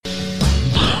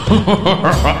The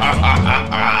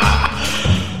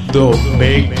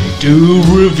Make Do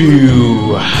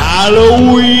Review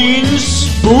Halloween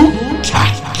Spooktacular.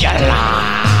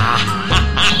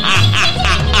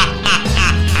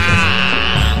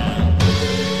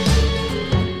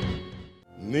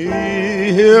 Me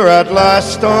here at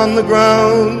last on the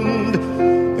ground,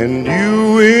 and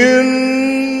you in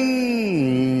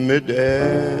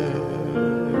midair,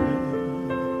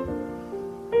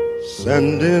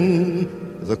 send in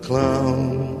the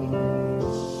clown.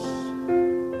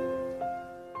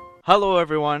 Hello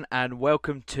everyone and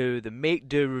welcome to the Make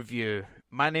Do Review.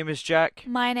 My name is Jack.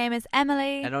 My name is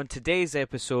Emily. And on today's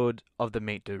episode of the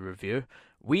Make Do Review,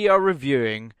 we are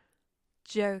reviewing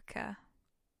Joker.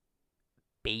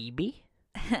 Baby?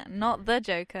 Not the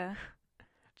Joker.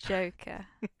 Joker.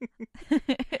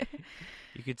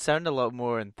 You could sound a lot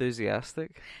more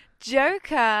enthusiastic.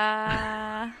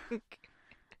 Joker.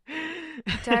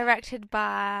 Directed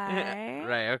by...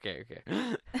 Right, okay.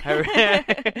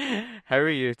 How are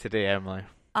you today, Emily?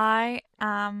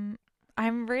 I'm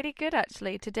really good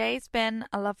actually. Today's been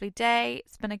a lovely day.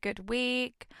 It's been a good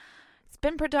week. It's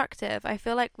been productive. I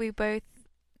feel like we both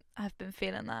have been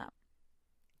feeling that.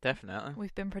 Definitely.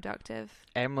 We've been productive.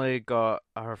 Emily got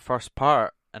her first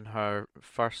part in her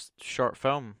first short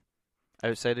film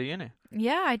outside of uni.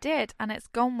 Yeah, I did. And it's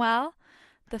gone well.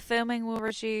 The filming will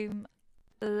resume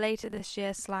later this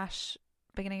year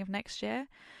 / beginning of next year.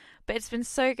 But it's been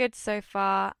so good so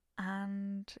far.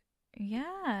 And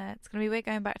yeah, it's going to be weird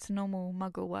going back to normal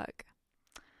muggle work.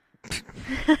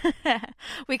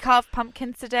 We carved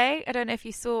pumpkins today. I don't know if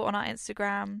you saw on our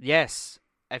Instagram. Yes.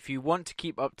 If you want to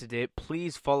keep up to date,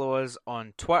 please follow us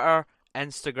on Twitter,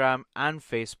 Instagram, and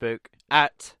Facebook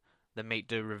at the Make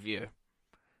Do Review.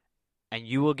 And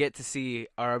you will get to see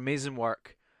our amazing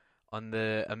work on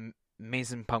the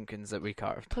amazing pumpkins that we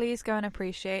carved. Please go and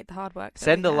appreciate the hard work.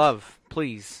 Send the love,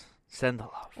 please. Send the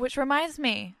love. Which reminds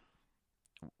me.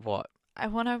 What? I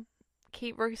want to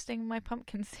keep roasting my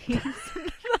pumpkin seeds in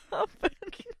the oven.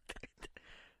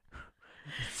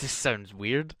 This sounds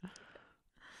weird.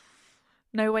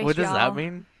 No waste, What does y'all. that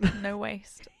mean? No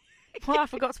waste. Well, I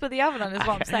forgot to put the oven on is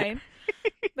what I'm saying.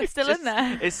 They're still in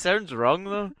there. It sounds wrong,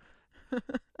 though. I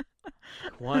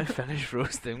want to finish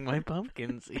roasting my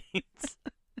pumpkin seeds.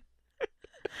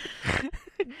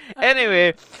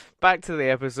 Anyway, back to the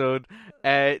episode.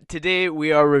 Today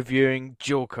we are reviewing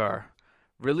Joker.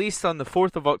 Released on the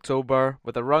 4th of October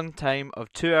with a runtime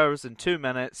of 2 hours and 2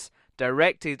 minutes.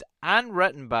 Directed and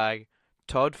written by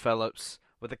Todd Phillips.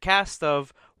 With a cast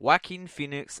of Joaquin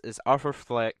Phoenix as Arthur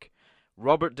Fleck,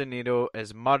 Robert De Niro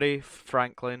as Murray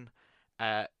Franklin,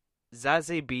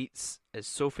 Zazie Beetz as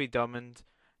Sophie Drummond,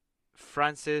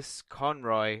 Frances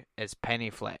Conroy as Penny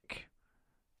Fleck.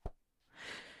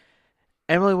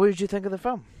 Emily, what did you think of the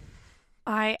film?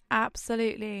 I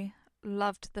absolutely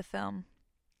loved the film.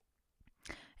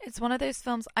 It's one of those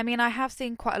films. I mean, I have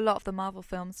seen quite a lot of the Marvel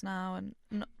films now, and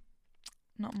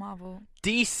not Marvel.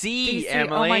 DC,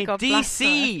 Emily. Oh my God,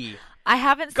 DC. I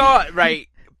haven't seen... Right.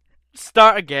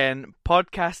 Start again.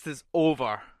 Podcast is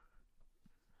over.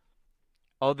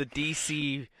 All the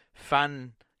DC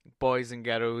fan boys and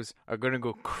girls are going to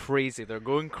go crazy. They're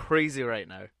going crazy right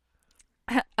now.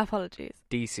 Apologies.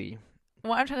 DC.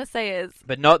 What I'm trying to say is...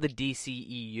 But not the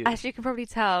DCEU. As you can probably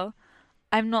tell,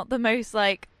 I'm not the most,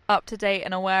 up to date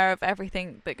and aware of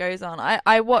everything that goes on.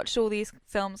 I watch all these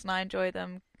films and I enjoy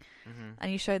them. Mm-hmm.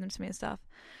 And you show them to me and stuff.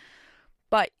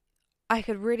 But I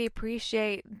could really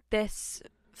appreciate this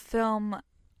film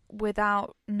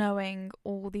without knowing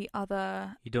all the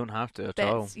other... You don't have to at bits.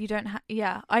 all. You don't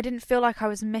yeah, I didn't feel like I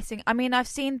was missing... I mean, I've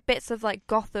seen bits of,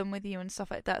 Gotham with you and stuff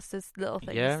like that. So there's little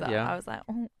things that I was like,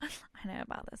 oh, I know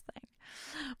about this thing.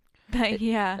 But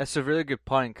yeah. That's a really good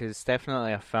point, because it's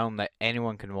definitely a film that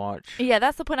anyone can watch. Yeah,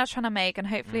 that's the point I was trying to make, and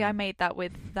hopefully I made that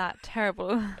with that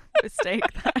terrible mistake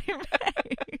that I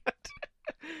made.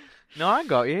 No, I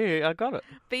got you. I got it.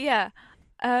 But yeah,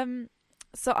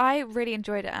 so I really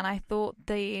enjoyed it, and I thought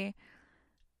the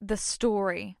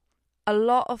story... A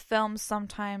lot of films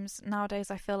sometimes, nowadays,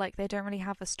 I feel like they don't really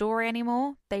have a story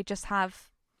anymore. They just have...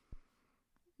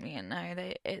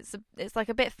 it's like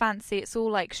a bit fancy. It's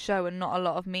all show and not a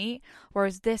lot of meat.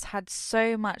 Whereas this had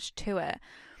so much to it,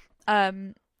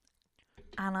 and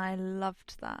I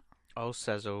loved that. All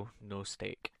sizzle, no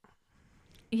steak.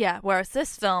 Yeah. Whereas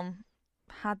this film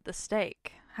had the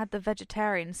steak, had the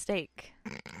vegetarian steak,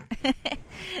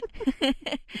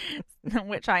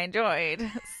 which I enjoyed.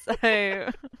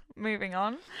 So, moving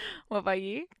on. What about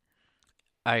you?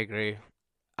 I agree.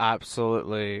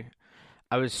 Absolutely.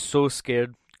 I was so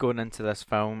scared going into this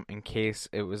film in case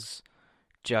it was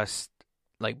just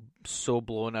like so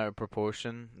blown out of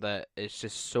proportion that it's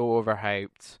just so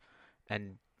overhyped,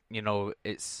 and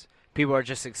it's people are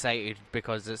just excited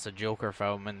because it's a Joker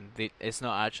film, and it's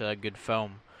not actually a good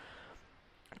film.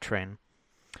 Train.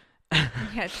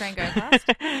 Yeah, train going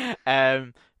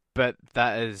past. But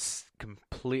that is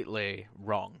completely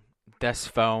wrong. This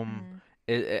film,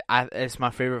 it's my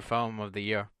favorite film of the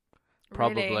year,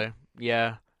 probably. Really?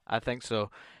 Yeah, I think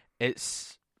so.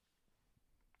 It's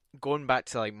going back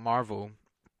to like Marvel.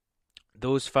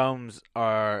 Those films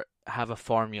have a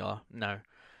formula now.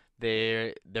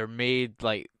 They're made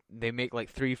like they make like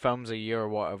 3 films a year or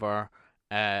whatever,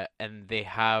 and they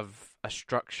have a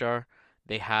structure.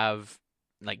 They have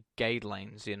like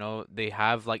guidelines, They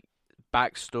have like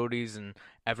backstories and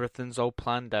everything's all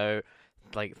planned out.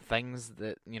 Like things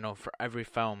that for every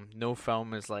film. No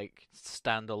film is like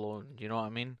standalone. You know what I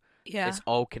mean? Yeah. It's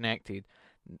all connected.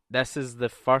 This is the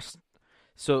first.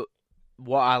 So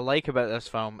what I like about this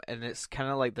film, and it's kind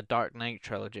of like the Dark Knight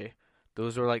trilogy.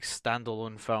 Those were like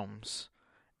standalone films,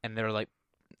 and they're like,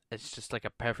 it's just like a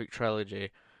perfect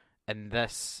trilogy. And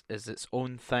this is its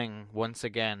own thing once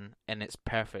again, and it's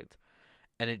perfect.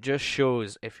 And it just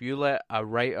shows if you let a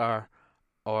writer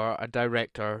or a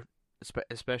director,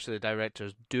 especially the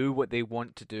directors, do what they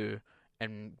want to do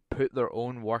and put their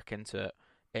own work into it,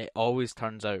 it always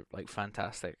turns out like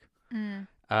fantastic.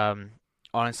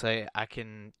 Honestly, I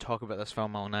can talk about this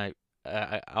film all night.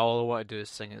 All I want to do is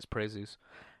sing its praises.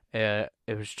 It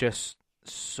was just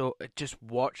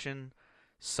watching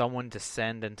someone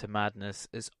descend into madness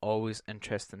is always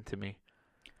interesting to me.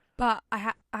 But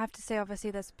I have to say,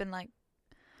 obviously, there's been like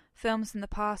films in the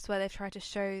past where they've tried to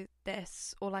show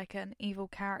this or like an evil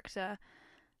character,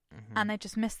 and they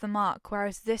just missed the mark.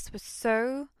 Whereas this was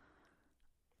so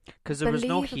because there was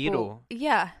no hero. believable.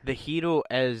 Yeah. The hero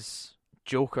is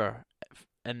Joker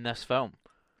in this film.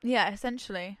 Yeah,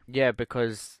 essentially. Yeah,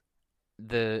 because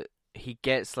he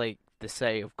gets like the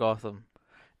city of Gotham.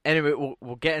 Anyway,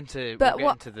 we'll get into. But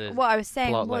we'll get into the what I was saying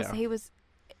plot was later. he was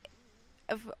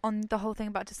on the whole thing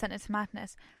about descent into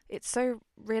madness. It's so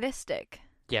realistic.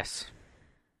 Yes.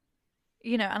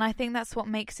 And I think that's what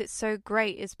makes it so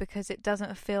great, is because it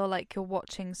doesn't feel like you're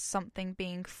watching something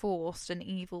being forced, an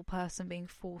evil person being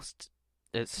forced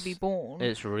to be born.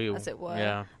 It's real, as it were.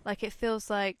 Yeah. Like it feels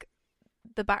like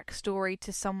the backstory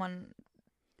to someone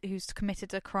who's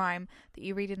committed a crime that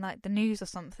you read in like the news or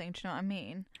something. Do you know what I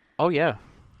mean? Oh yeah.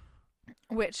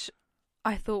 Which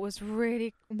I thought was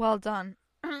really well done.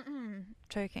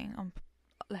 Choking on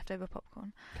leftover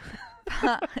popcorn.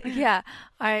 But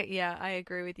I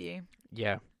agree with you.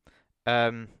 Yeah.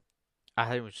 I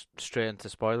think we're straight into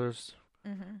spoilers.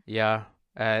 Yeah.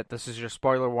 This is your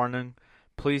spoiler warning.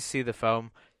 Please see the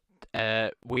film.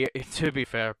 To be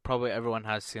fair, probably everyone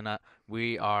has seen it.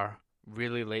 We are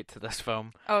really late to this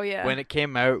film. Oh yeah. When it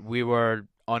came out, we were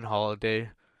on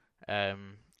holiday.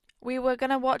 We were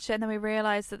gonna watch it, and then we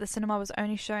realised that the cinema was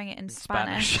only showing it in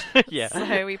Spanish. Yeah.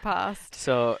 So we passed.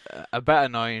 So a bit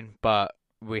annoying, but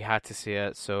we had to see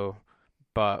it.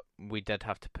 But we did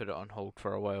have to put it on hold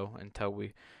for a while until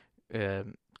we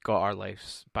got our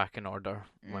lives back in order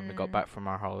when we got back from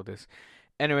our holidays.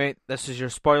 Anyway, this is your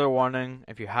spoiler warning.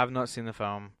 If you have not seen the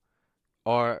film,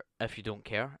 or if you don't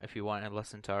care, if you want to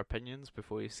listen to our opinions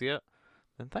before you see it,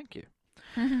 then thank you.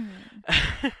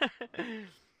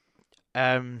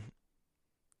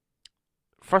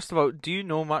 First of all, do you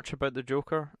know much about the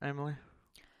Joker, Emily?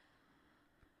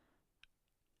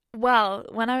 Well,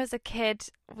 when I was a kid,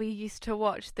 we used to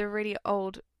watch the really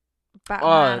old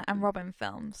Batman and Robin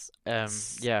films.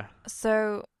 Yeah.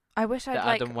 So I wish I'd the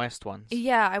Adam West ones.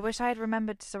 Yeah, I wish I had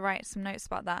remembered to write some notes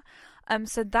about that.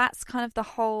 So that's kind of the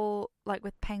whole, like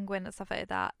with Penguin and stuff like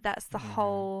that. That's the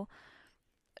whole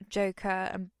Joker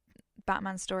and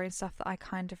Batman story and stuff that I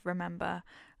kind of remember.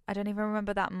 I don't even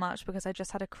remember that much because I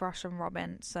just had a crush on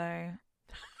Robin, so I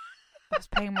was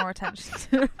paying more attention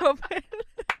to Robin.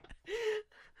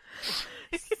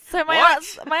 So my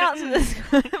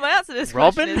answer to this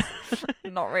Robin? question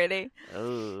is not really.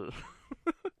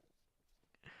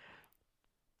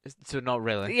 So not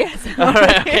really. Yes. All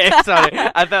right. Okay. Sorry.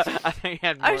 I think you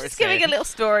had more I was just giving a little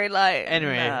story, like.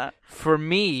 Anyway, for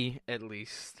me at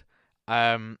least,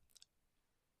 I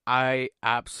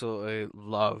absolutely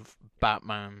love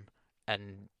Batman,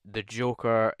 and the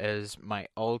Joker is my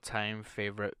all-time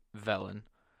favorite villain.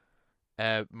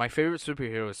 My favorite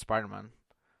superhero is Spider-Man,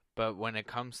 but when it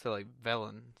comes to like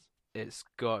villains, it's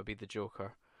got to be the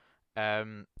Joker.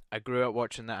 I grew up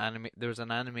watching there was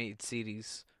an animated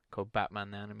series called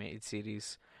Batman the Animated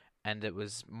Series, and it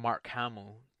was Mark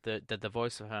Hamill that did the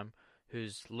voice of him,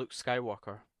 who's Luke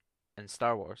Skywalker in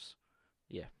Star Wars.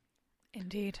 Yeah.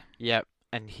 Indeed. Yep.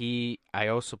 I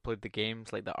also played the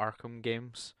games, like the Arkham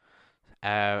games,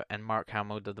 and Mark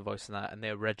Hamill did the voice in that, and the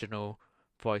original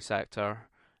voice actor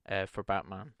for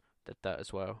Batman did that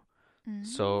as well.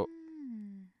 So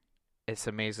it's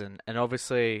amazing, and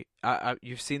obviously,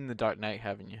 you've seen The Dark Knight,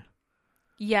 haven't you?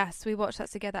 Yes, we watched that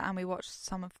together, and we watched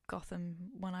some of Gotham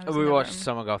when I was. We in the watched room.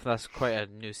 some of Gotham. That's quite a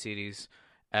new series.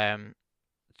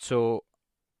 So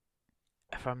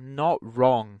if I'm not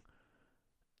wrong,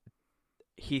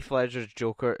 Heath Ledger's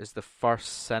Joker is the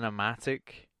first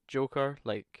cinematic Joker,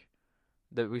 like,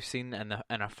 that we've seen in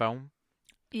a film.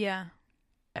 Yeah.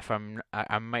 If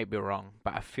I might be wrong,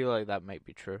 but I feel like that might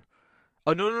be true.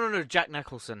 Oh no, Jack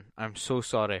Nicholson. I'm so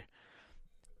sorry.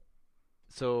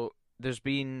 So there's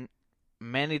been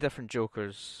many different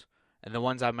Jokers, and the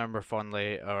ones I remember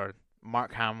fondly are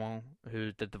Mark Hamill,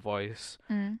 who did the voice.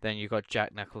 Then you got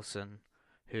Jack Nicholson,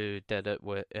 who did it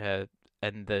with in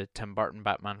the Tim Burton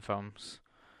Batman films.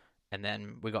 And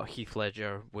then we got Heath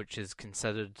Ledger, which is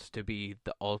considered to be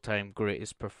the all-time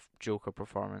greatest Joker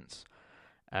performance,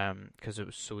 because it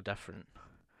was so different.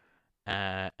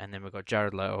 And then we got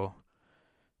Jared Leto,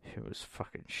 who was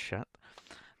fucking shit.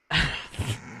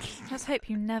 Let's hope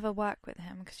you never work with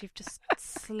him, because you've just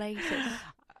slated.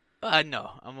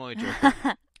 No, I'm only joking.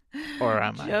 Or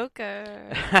am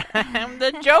Joker. I'm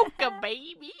the Joker,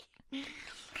 baby.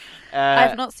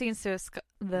 I've not seen the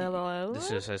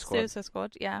Suicide Squad. Suicide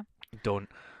Squad, yeah. Don't.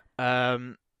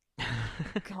 God.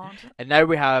 And now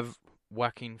we have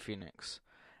Joaquin Phoenix.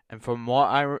 And from what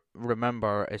I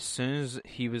remember, as soon as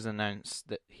he was announced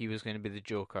that he was going to be the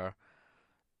Joker,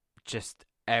 just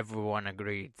everyone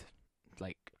agreed.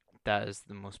 Like, that is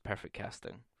the most perfect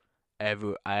casting.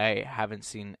 I haven't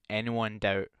seen anyone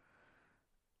doubt,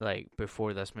 like,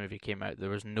 before this movie came out, there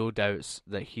was no doubts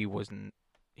that he wasn't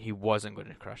going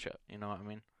to crush it. You know what I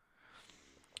mean?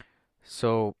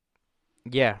 So,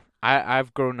 yeah,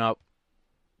 I've grown up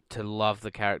to love the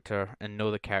character and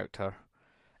know the character,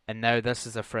 and now this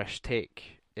is a fresh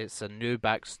take. It's a new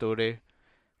backstory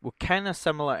with kind of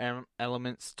similar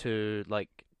elements to, like,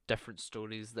 different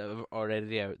stories that are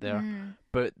already out there,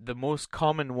 but the most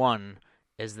common one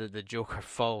is that the Joker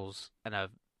falls in a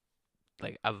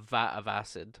vat of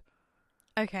acid.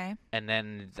 Okay. And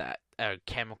then that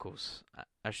chemicals,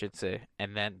 I should say,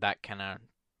 and then that kind of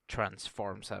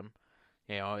transforms him.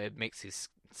 You know, it makes his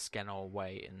skin all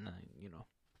white, and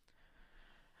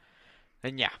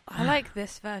and yeah. I like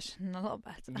this version a lot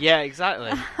better. Yeah,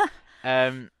 exactly.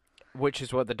 Which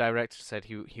is what the director said.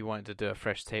 He wanted to do a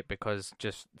fresh take, because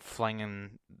just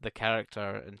flinging the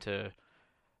character into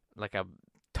like a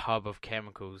tub of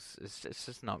chemicals it's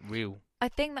just not real. I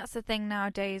think that's the thing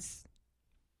nowadays.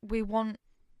 We want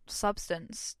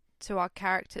substance to our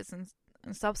characters and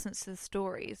substance to the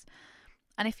stories.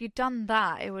 And if you'd done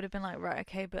that, it would have been like, right,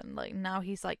 okay, but like now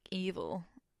he's like evil.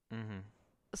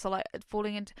 So like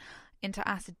falling into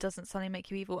acid doesn't suddenly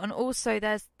make you evil. And also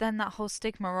there's then that whole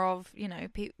stigma of,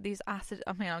 these acid,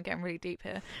 I mean, I'm getting really deep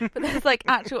here, but there's like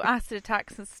actual acid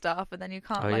attacks and stuff, and then you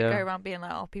can't go around being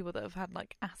like, oh, people that have had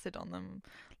like acid on them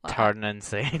like, turn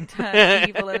insane. Turn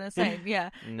evil and insane, yeah.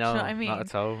 No, do you know what I mean? Not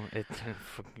at all. It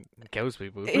fucking kills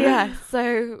people. Yeah,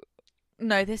 so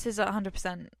no, this is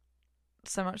 100%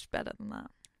 so much better than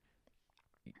that.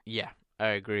 Yeah, I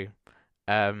agree.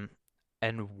 And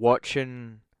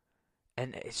watching,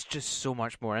 and it's just so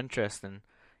much more interesting,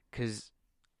 because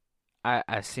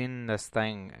I seen this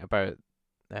thing about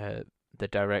the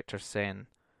director saying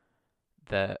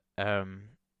that oh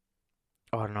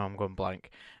no, I'm going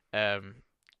blank.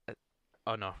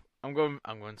 Oh no, I'm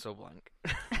going so blank.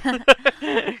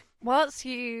 Whilst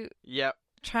you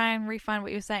try and refine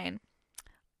what you're saying,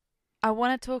 I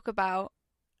want to talk about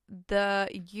the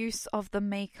use of the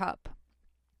makeup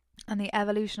and the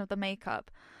evolution of the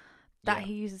makeup that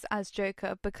he uses as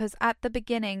Joker, because at the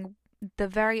beginning, the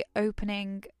very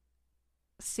opening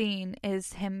scene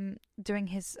is him doing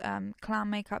his clown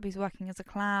makeup. He's working as a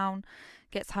clown,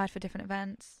 gets hired for different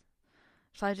events.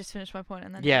 So I just finished my point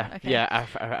and then I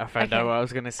found out what I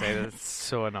was gonna say. That's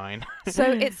so annoying. So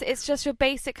it's just your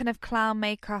basic kind of clown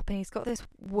makeup, and he's got this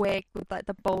wig with like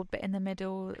the bold bit in the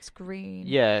middle that's green.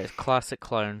 Yeah, it's classic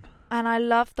clown. And I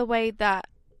love the way that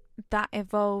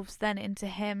evolves then into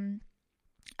him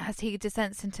as he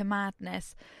descends into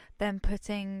madness, then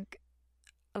putting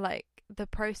like the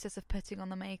process of putting on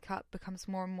the makeup becomes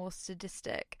more and more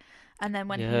sadistic, and then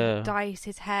when he dyes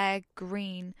his hair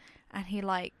green and he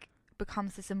like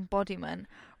becomes this embodiment,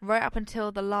 right up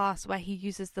until the last where he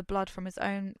uses the blood from his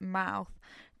own mouth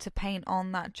to paint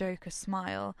on that Joker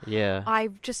smile.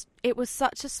 It was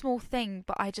such a small thing,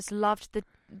 but I just loved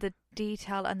the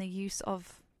detail and the use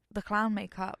of the clown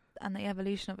makeup and the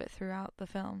evolution of it throughout the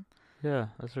film. Yeah,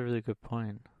 that's a really good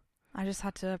point. I just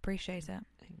had to appreciate it.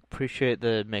 Appreciate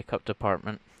the makeup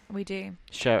department. We do.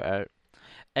 Shout out.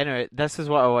 Anyway, this is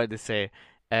what I wanted to say.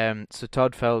 So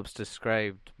Todd Phillips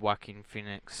described Joaquin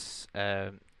Phoenix's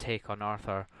take on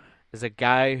Arthur as a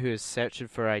guy who is searching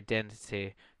for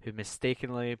identity who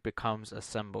mistakenly becomes a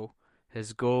symbol.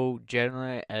 His goal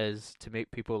generally is to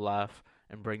make people laugh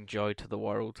and bring joy to the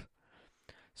world.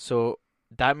 So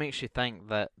that makes you think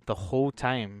that the whole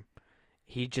time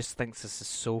he just thinks this is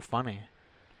so funny.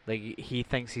 Like, he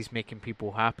thinks he's making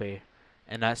people happy,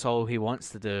 and that's all he wants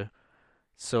to do.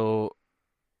 So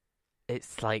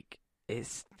it's like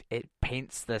it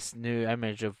paints this new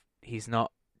image of he's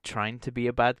not trying to be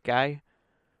a bad guy.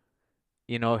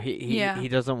 You know, he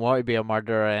doesn't want to be a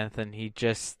murderer or anything. He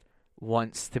just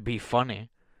wants to be funny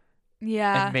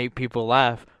Yeah. and make people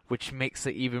laugh, which makes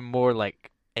it even more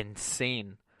like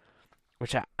insane,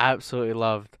 which I absolutely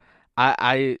loved.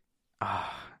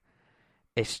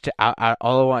 It's just,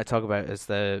 all I want to talk about is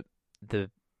the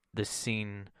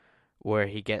scene where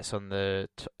he gets on the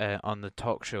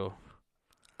talk show.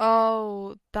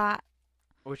 Oh, that.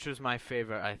 Which was my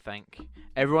favorite, I think.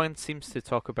 Everyone seems to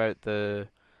talk about the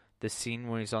scene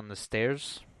where he's on the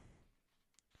stairs.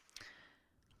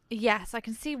 Yes, I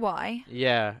can see why.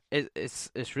 Yeah,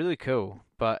 it's really cool,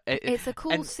 but It's a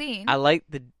cool and scene. I like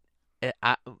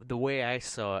the way I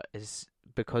saw it is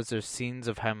because there's scenes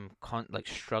of him like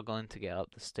struggling to get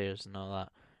up the stairs and all that,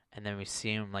 and then we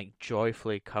see him like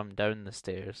joyfully come down the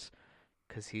stairs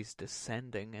because he's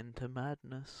descending into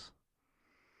madness.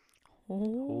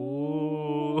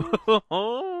 Oh,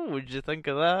 what'd you think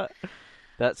of that?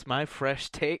 That's my fresh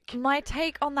take. My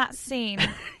take on that scene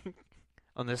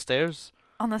On the stairs?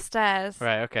 on the stairs.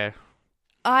 Right, okay.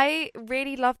 I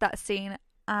really love that scene,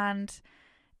 and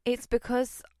it's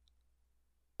because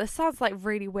this sounds like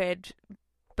really weird,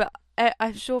 but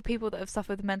I'm sure people that have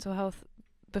suffered with mental health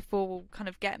before will kind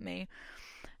of get me.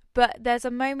 But there's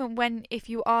a moment when, if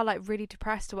you are like really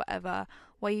depressed or whatever,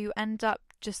 where you end up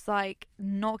just like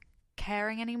not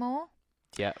caring anymore.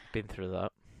 Yeah, been through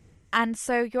that. And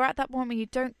so you're at that point where you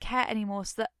don't care anymore,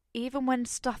 so that even when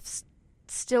stuff's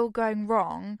still going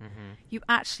wrong, you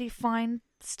actually find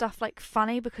stuff like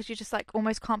funny because you just like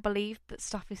almost can't believe that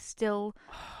stuff is still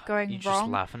going You're wrong.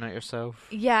 just laughing at yourself.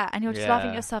 Yeah, and you're just laughing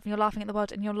at Yeah. yourself and you're laughing at the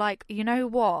world and you're like, you know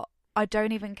what? I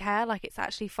don't even care. Like, it's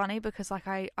actually funny because like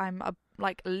I'm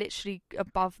like literally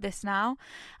above this now,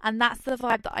 and that's the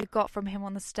vibe that I got from him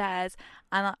on the stairs,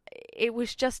 and it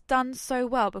was just done so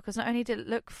well because not only did it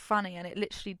look funny and it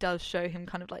literally does show him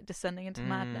kind of like descending into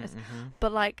madness,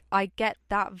 but like I get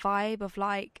that vibe of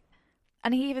like,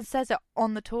 and he even says it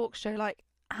on the talk show, like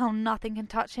how nothing can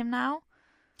touch him now.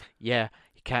 Yeah,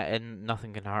 he can't, and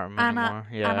nothing can hurt him And anymore.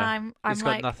 Yeah, and I'm he's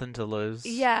like, got nothing to lose.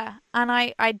 yeah, and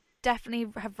I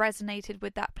definitely have resonated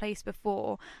with that place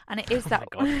before, and it is that.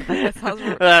 Oh my That sounds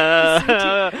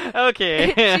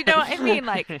okay. Do you know what I mean?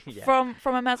 Like Yeah. from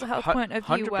a mental health point of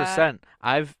view, 100%.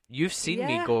 You've seen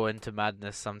me Yeah. go into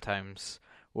madness sometimes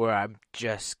where I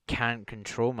just can't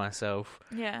control myself.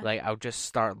 yeah, Like, I'll just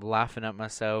start laughing at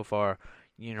myself, or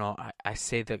you know, I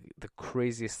say the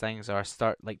craziest things, or I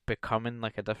start like becoming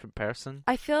like a different person.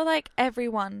 I feel like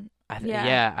everyone.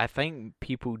 Yeah. I think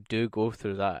people do go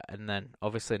through that, and then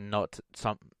obviously not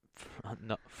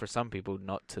for some people,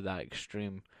 not to that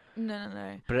extreme.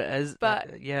 No. But it is.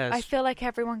 But yeah, I feel like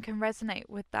everyone can resonate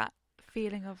with that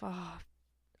feeling of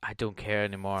I don't care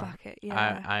anymore. fuck it.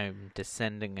 Yeah, I'm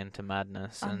descending into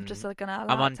madness, I'm and just gonna.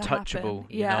 I'm allow it to untouchable.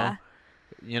 happen. Yeah.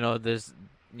 You know, there's,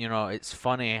 you know, it's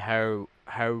funny how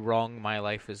wrong my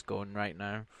life is going right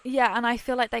now. Yeah, and I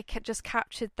feel like they just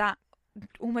captured that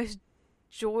almost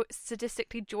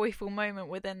sadistically joyful moment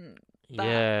within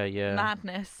that Yeah.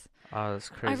 madness. Oh, that's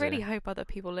crazy. I really hope other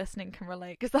people listening can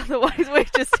relate, because otherwise we're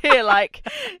just here like,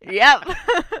 yep.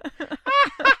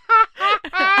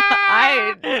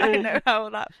 I know how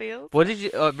that feels. What did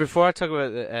you? Before I talk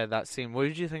about that scene, what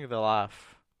did you think of the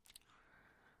laugh?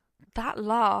 That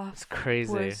laugh It's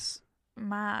crazy. was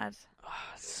mad. Oh,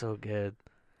 it's so good.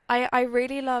 I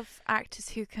really love actors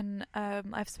who can.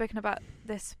 I've spoken about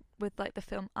this with like the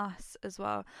film Us as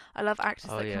well. I love actors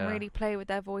that can really play with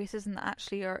their voices and that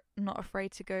actually are not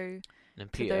afraid to go.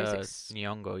 And to Peter those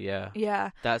Nyong'o, yeah. Yeah,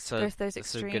 That's those a good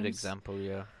extremes. example,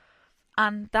 yeah.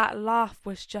 And that laugh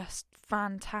was just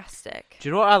fantastic. Do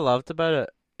you know what I loved about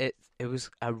it? It was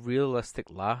a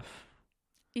realistic laugh.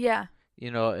 Yeah.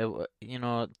 You know,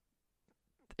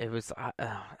 it was how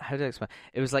do I explain?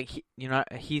 It was like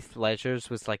Heath Ledger's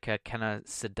was like a kind of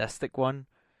sadistic one,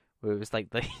 where it was like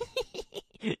the,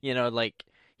 you know, like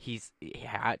he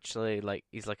actually like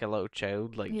he's like a little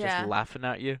child, like Yeah. just laughing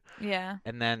at you. Yeah.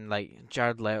 And then like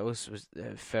Jared Leto's was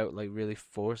felt like really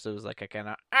forced. It was like a kind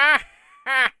of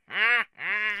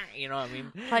you know what I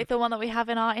mean? Like the one that we have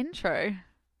in our intro.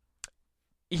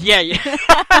 Yeah, yeah.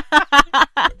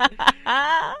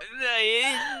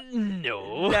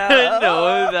 No,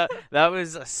 no, that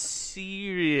was a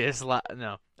serious laugh.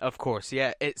 No, of course,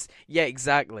 yeah,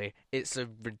 exactly. It's a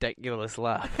ridiculous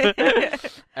laugh.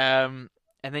 And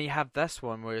then you have this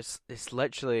one where it's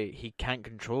literally he can't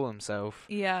control himself.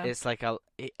 Yeah. It's like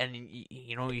and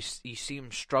you know you see him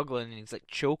struggling and he's like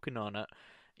choking on it,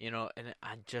 you know, and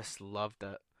I just loved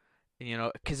it. You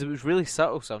know, because it was really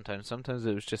subtle sometimes. Sometimes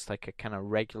it was just like a kind of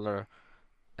regular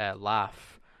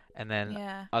laugh, and then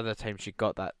other times you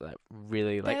got that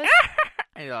really like,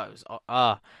 you know, it was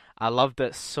I loved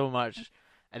it so much,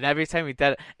 and every time he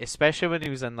did it, especially when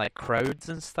he was in like crowds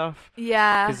and stuff.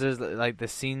 Yeah. Because there's like the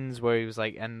scenes where he was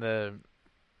like in the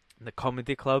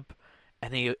comedy club,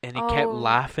 and he kept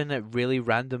laughing at really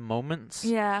random moments.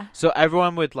 Yeah. So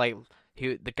everyone would like.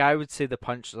 The guy would say the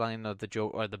punchline of the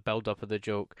joke or the build up of the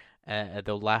joke.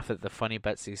 They'll laugh at the funny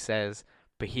bits he says,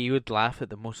 but he would laugh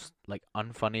at the most like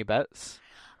unfunny bits.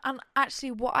 And actually,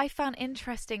 what I found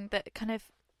interesting that kind of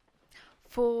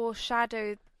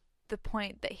foreshadowed the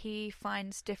point that he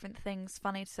finds different things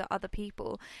funny to other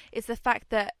people is the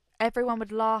fact that everyone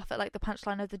would laugh at like the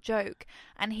punchline of the joke,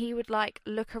 and he would like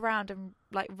look around and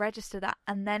like register that,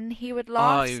 and then he would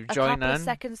laugh a couple of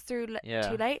seconds too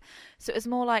late. So it was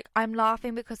more like, I'm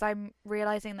laughing because I'm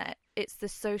realizing that it's the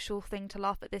social thing to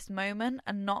laugh at this moment,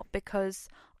 and not because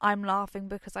I'm laughing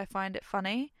because I find it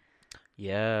funny.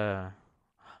 Yeah.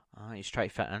 He's trying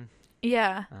to fit in.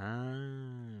 Yeah.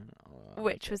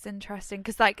 Which was interesting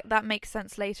because like that makes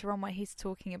sense later on where he's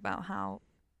talking about how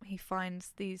he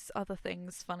finds these other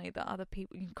things funny that other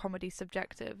people, comedy's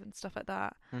subjective and stuff like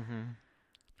that. Mm-hmm.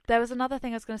 There was another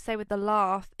thing I was going to say with the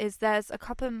laugh is there's a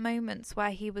couple of moments where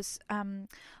he was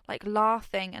like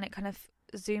laughing and it kind of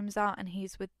zooms out and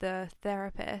he's with the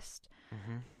therapist.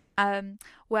 Mm-hmm.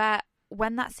 Where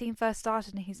when that scene first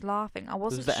started and he's laughing, I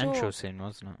wasn't sure. It was the intro scene,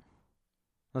 wasn't it?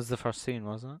 That was the first scene,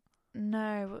 wasn't it?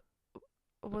 No.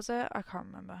 Was it? I can't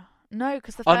remember. No,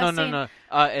 because the first scene... no.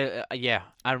 Yeah,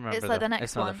 I remember. It's like the next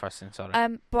It's one. not the first scene,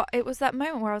 sorry. But it was that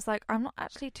moment where I was like, I'm not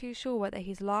actually too sure whether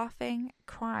he's laughing,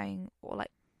 crying, or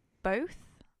like both.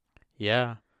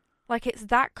 Yeah. Like it's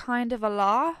that kind of a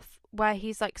laugh where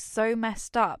he's like so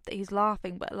messed up that he's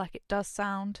laughing, but like it does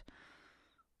sound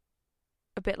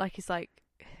a bit like he's like,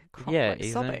 like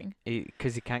sobbing.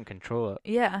 Because he can't control it.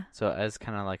 Yeah. So it is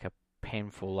kind of like a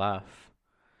painful laugh.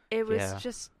 It was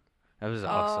just... It was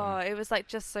awesome. Oh, it was like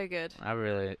just so good. I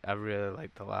really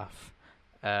liked the laugh.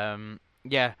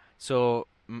 Yeah. So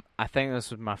I think this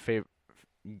was my favorite.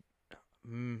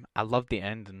 I loved the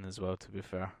ending as well. To be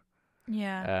fair.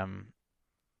 Yeah.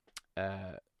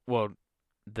 Well,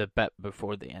 the bit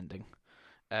before the ending.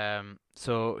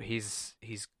 So he's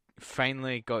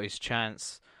finally got his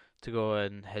chance to go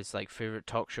in his like favorite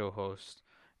talk show host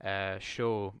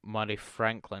show, Murray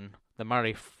Franklin, the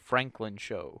Murray Franklin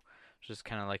Show. Which is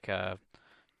kind of like a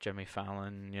Jimmy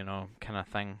Fallon, you know, kind of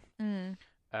thing. And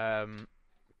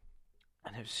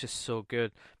it was just so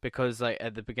good because, like,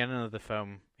 at the beginning of the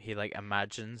film, he like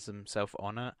imagines himself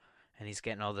on it, and he's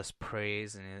getting all this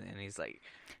praise, and he's like,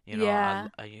 you know,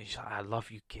 I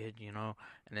love you, kid, you know,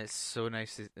 and it's so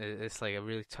nice. It's like a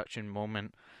really touching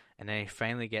moment, and then he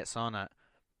finally gets on it,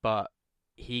 but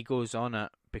he goes on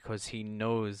it because he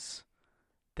knows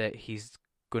that he's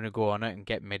going to go on it and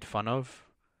get made fun of.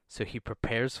 So he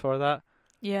prepares for that.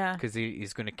 Yeah. Because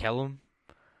he's going to kill him.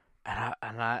 And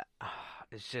I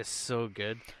it's just so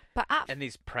good. But and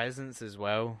his presence as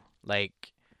well.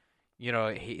 Like, you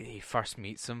know, he first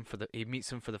meets him for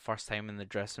the first time in the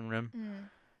dressing room.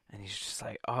 And he's just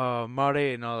like, oh,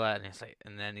 Murray and all that.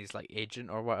 And then he's like, agent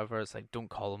or whatever. It's like, don't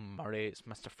call him Murray. It's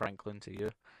Mr. Franklin to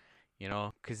you. You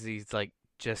know, because he's like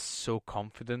just so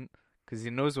confident. Because he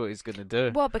knows what he's going to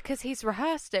do. Well, because he's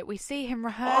rehearsed it. We see him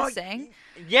rehearsing.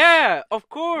 Yeah, of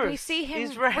course. We see him.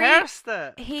 He's rehearsed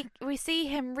it. We see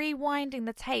him rewinding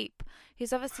the tape.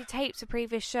 He's obviously taped a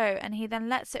previous show, and he then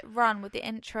lets it run with the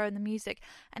intro and the music.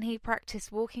 And he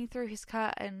practiced walking through his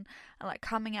curtain and like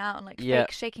coming out and like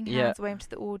fake shaking hands away to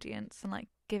the audience and like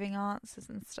giving answers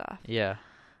and stuff. Yeah.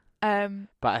 But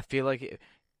I feel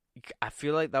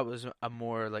like that was a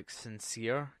more like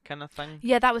sincere kind of thing.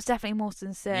 Yeah, that was definitely more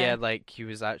sincere. Yeah, like he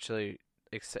was actually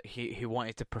he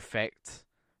wanted to perfect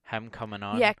him coming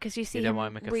on. Yeah, because you see him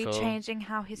rechanging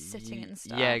how he's sitting and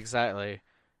stuff. Yeah, exactly.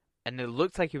 And it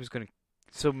looked like he was going to.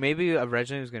 So maybe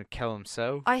originally he was going to kill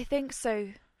himself. I think so.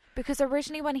 Because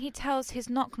originally when he tells his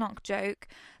knock-knock joke,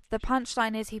 the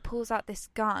punchline is he pulls out this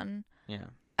gun. Yeah.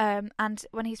 And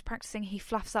when he's practicing, he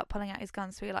fluffs up pulling out his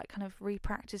gun, so he like kind of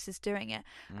re-practices doing it,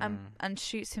 and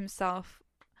shoots himself.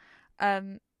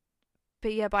 But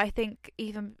I think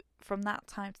even from that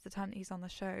time to the time that he's on the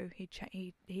show,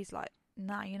 he's like,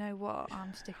 nah, you know what?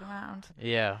 I'm sticking around.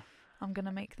 Yeah. I'm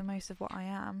gonna make the most of what I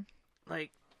am.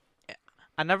 Like,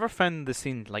 I never found the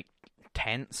scene like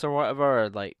tense or whatever, or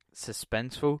like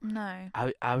suspenseful. No.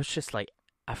 I was just like,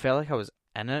 I felt like I was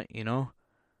in it, you know.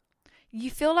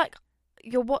 You feel like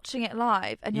you're watching it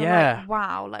live, and you're like,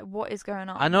 wow, like what is going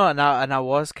on? I know, and I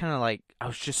was kind of like, I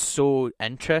was just so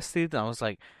interested. And I was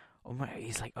like, oh my,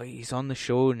 he's on the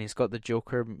show and he's got the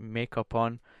Joker makeup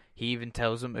on. He even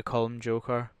tells him to call him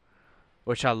Joker,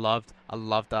 which I loved. I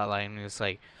loved that line. He was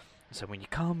like, so when you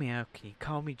call me out, can you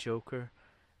call me Joker?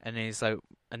 And he's like,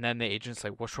 and then the agent's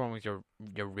like, what's wrong with your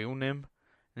real name?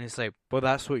 And he's like, well,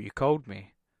 that's what you called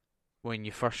me when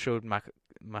you first showed my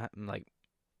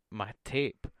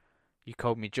tape. You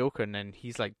called me Joker. And then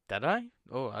he's like, did I?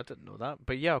 Oh, I didn't know that.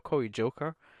 But yeah, I'll call you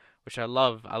Joker, which I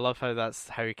love. I love how that's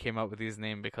how he came up with his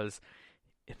name, because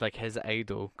like his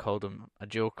idol called him a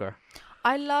Joker.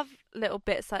 I love little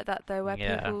bits like that though,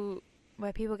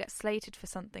 where people get slated for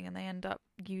something and they end up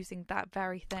using that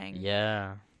very thing.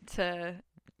 Yeah. To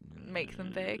make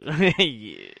them big.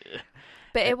 Yeah.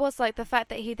 But it was like the fact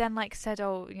that he then like said,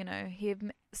 oh, you know,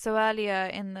 so earlier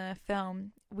in the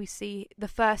film we see the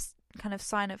first kind of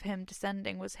sign of him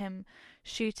descending was him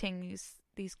shooting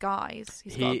these guys.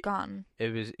 He's got a gun.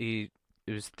 It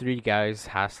was 3 guys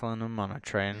hassling him on a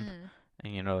train,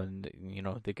 and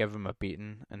they give him a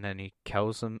beating, and then he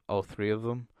kills them, all 3 of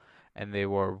them, and they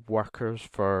were workers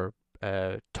for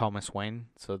Thomas Wayne,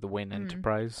 so the Wayne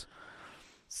Enterprise.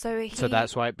 So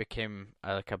that's why it became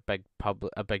a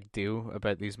big deal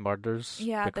about these murders.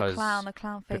 Yeah, because, the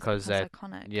clown face becomes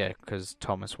iconic. Yeah, because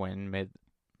Thomas Wayne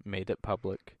made it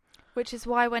public. Which is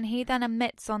why when he then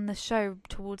admits on the show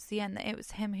towards the end that it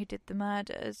was him who did the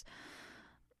murders.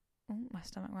 Oh, my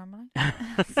stomach rumbling.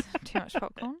 Too much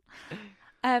popcorn.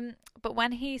 But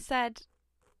when he said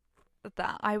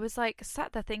that, I was like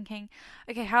sat there thinking,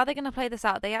 okay, how are they going to play this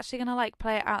out? Are they actually going to like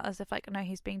play it out as if like, no,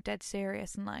 he's being dead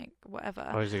serious and like whatever?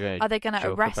 Or is he gonna are they going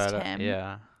to arrest him?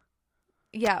 Yeah.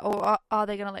 Yeah, or are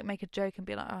they going to like make a joke and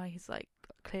be like, oh, he's like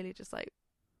clearly just like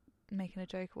making a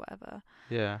joke or whatever?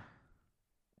 Yeah.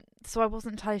 So I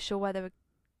wasn't entirely sure where they were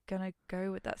gonna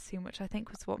go with that scene, which I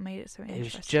think was what made it so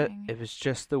interesting. It was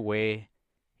just the way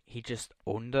he just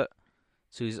owned it.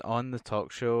 So he's on the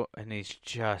talk show and he's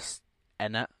just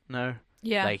in it now.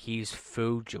 Yeah. Like he's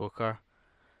full Joker.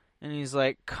 And he's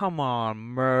like, come on,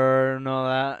 Murr, and all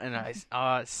that. And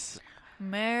it's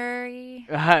Murray.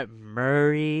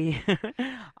 Murray.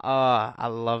 I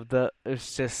loved it.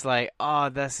 It's just like,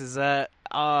 this is it.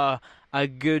 A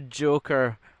good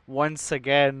Joker. Once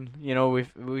again,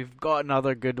 we've got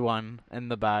another good one in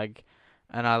the bag,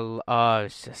 and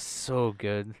it's just so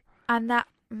good. And that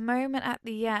moment at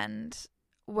the end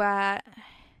where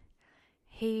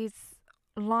he's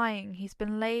lying, he's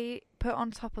been put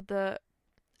on top of the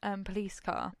police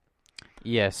car.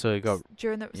 Yeah, so he got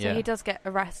so he does get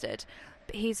arrested,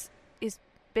 but he's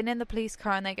been in the police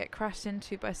car and they get crashed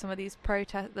into by some of these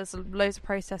protests. There's loads of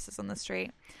protesters on the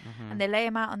street, and they lay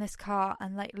him out on this car,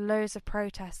 and like loads of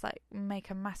protests like make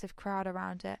a massive crowd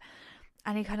around it,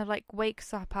 and he kind of like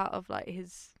wakes up out of like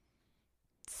his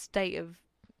state of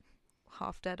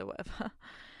half dead or whatever.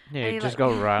 Yeah, he just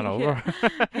got ran over.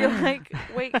 He like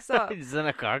wakes up. He's in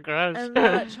a car crash. And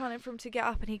they're like trying for him to get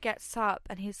up, and he gets up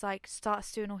and he's like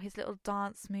starts doing all his little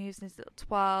dance moves and his little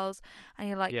twirls, and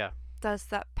he like does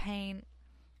that paint.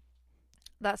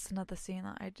 That's another scene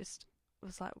that I just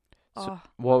was like, oh. So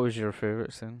what was your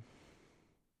favourite scene?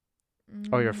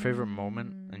 Or your favourite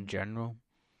moment in general?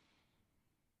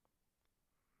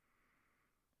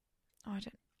 Oh, I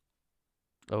don't.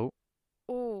 Oh.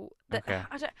 Oh, okay.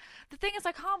 The thing is,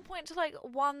 I can't point to like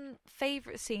one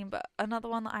favourite scene, but another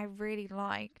one that I really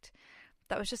liked,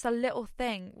 that was just a little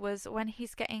thing, was when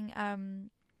he's getting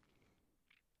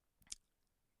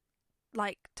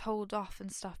like told off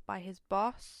and stuff by his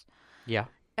boss. Yeah.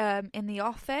 In the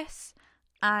office,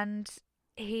 and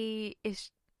he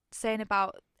is saying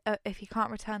about if he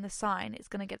can't return the sign, it's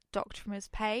going to get docked from his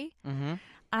pay.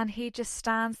 And he just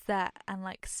stands there and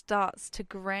like starts to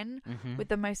grin with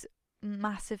the most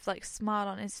massive like smile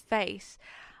on his face.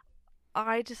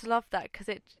 I just love that because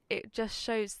it just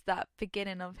shows that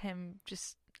beginning of him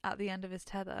just at the end of his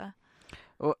tether.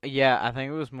 Well, yeah, I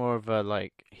think it was more of a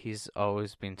like he's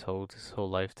always been told his whole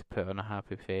life to put on a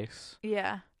happy face.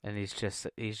 Yeah. And he's just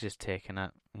taking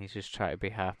it. He's just trying to be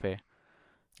happy,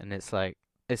 and it's like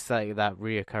it's like that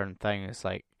reoccurring thing. It's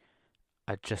like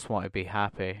I just want to be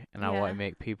happy and I want to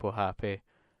make people happy,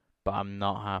 but I'm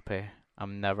not happy.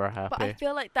 I'm never happy. But I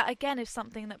feel like that again is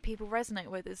something that people resonate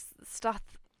with. Is stuff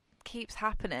keeps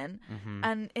happening,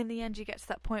 and in the end you get to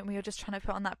that point where you're just trying to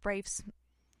put on that brave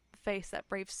face, that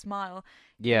brave smile,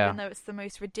 even though it's the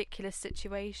most ridiculous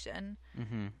situation.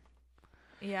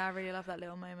 Yeah, I really love that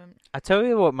little moment. I tell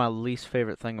you what my least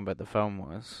favourite thing about the film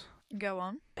was. Go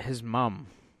on. His mum.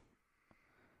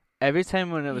 Every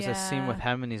time when it was a scene with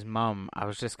him and his mum, I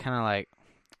was just kind of like,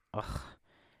 ugh.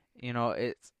 You know,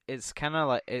 it's kind of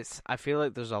like, I feel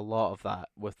like there's a lot of that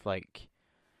with like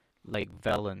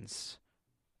villains.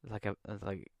 Like a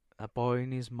boy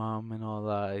and his mum and all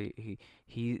that.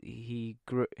 He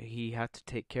had to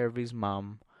take care of his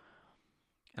mum.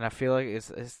 And I feel like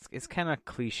it's kind of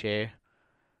cliche.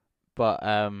 But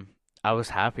I was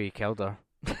happy he killed her.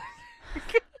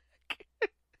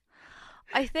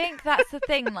 I think that's the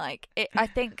thing. Like, I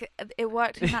think it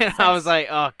worked in that sense. I was like,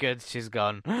 oh, good, she's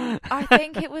gone. I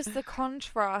think it was the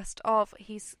contrast of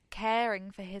he's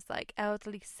caring for his like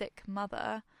elderly, sick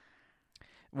mother.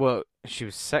 Well, she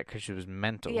was sick because she was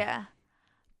mental. Yeah,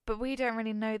 but we don't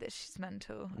really know that she's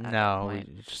mental. No,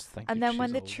 we just think. And then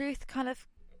when old. the truth kind of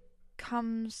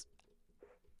comes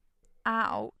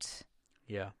out,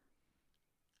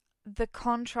 the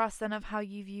contrast then of how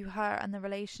you view her and the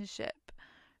relationship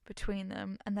between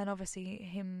them, and then obviously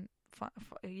him,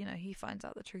 he finds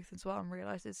out the truth as well and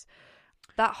realizes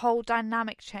that whole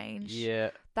dynamic change. Yeah,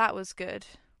 that was good.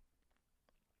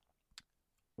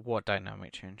 What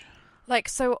dynamic change? Like,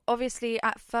 so obviously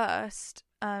at first,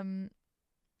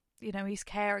 he's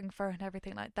caring for her and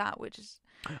everything like that, which is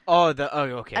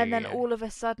okay. And then all of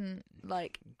a sudden,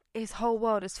 like, his whole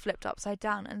world is flipped upside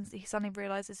down, and he suddenly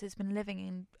realizes he's been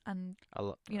living in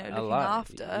looking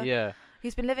after. Yeah,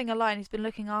 he's been living a lie, and he's been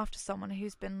looking after someone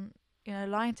who's been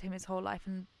lying to him his whole life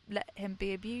and let him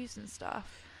be abused and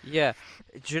stuff. Yeah,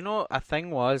 do you know a thing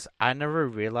was I never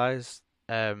realized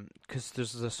because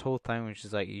there's this whole thing which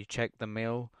is like you check the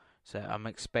mail, so I'm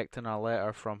expecting a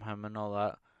letter from him and all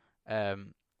that.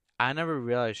 I never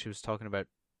realized she was talking about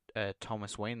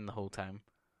Thomas Wayne the whole time.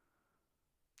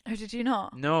 Oh, did you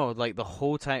not? No, like the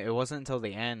whole time. It wasn't until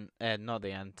the end, not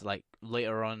the end, like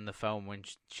later on in the film when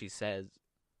she says,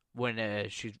 when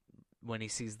he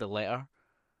sees the letter.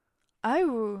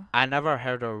 Oh. I never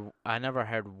heard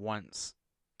once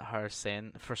her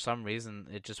saying, for some reason,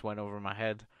 it just went over my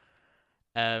head.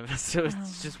 So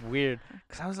it's just weird.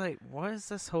 Because I was like, what is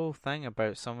this whole thing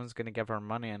about someone's going to give her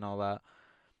money and all that?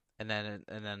 And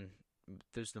then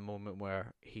there's the moment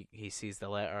where he sees the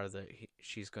letter that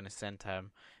she's going to send to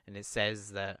him, and it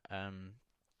says that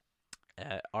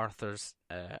Arthur's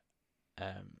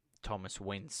Thomas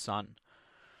Wayne's son,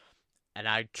 and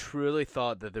I truly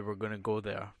thought that they were going to go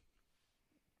there.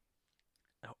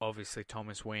 Obviously,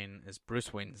 Thomas Wayne is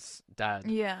Bruce Wayne's dad.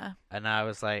 Yeah. And I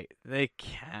was like, they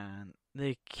can't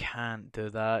do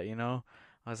that, you know?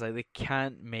 I was like, they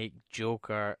can't make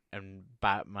Joker and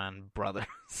Batman brothers.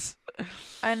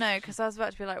 I know, because I was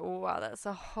about to be like, oh, wow, that's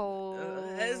a whole...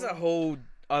 It's a whole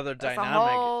other dynamic. It's a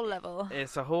whole level.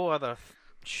 It's a whole other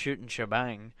shooting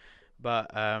shebang.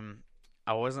 But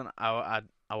I wasn't a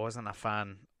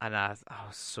fan, and I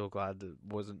was so glad it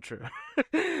wasn't true.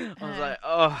 I was like,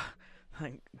 oh,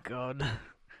 thank God.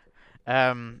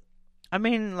 I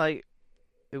mean, like,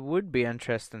 it would be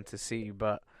interesting to see,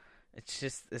 but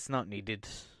it's not needed.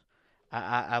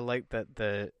 I like that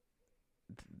the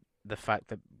fact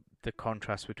that the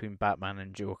contrast between Batman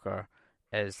and Joker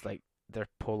is like they're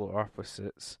polar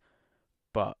opposites,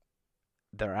 but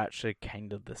they're actually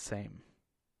kind of the same.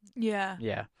 Yeah.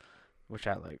 Yeah, which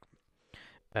I like.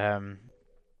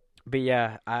 But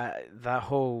yeah, the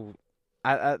whole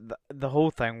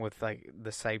thing with like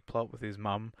the side plot with his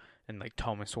mum and like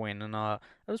Thomas Wayne and all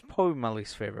that was probably my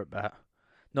least favorite bit.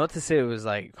 Not to say it was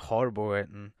like horrible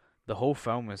written. The whole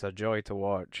film is a joy to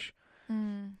watch.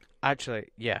 Actually,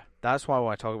 yeah, that's what I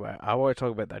want to talk about. I want to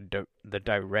talk about the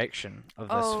direction of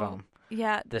this film.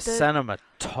 Yeah, the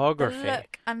cinematography, the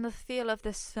look and the feel of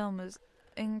this film is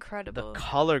incredible. The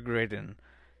color grading,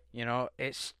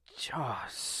 it's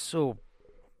just so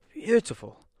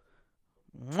beautiful.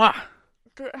 Mwah!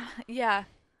 Yeah,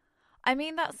 I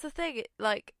mean that's the thing.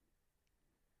 Like,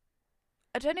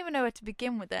 I don't even know where to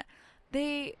begin with it.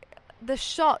 The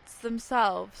shots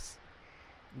themselves,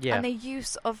 and the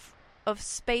use of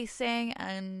spacing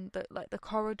and the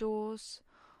corridors,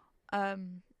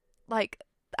 like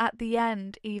at the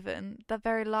end, even the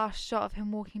very last shot of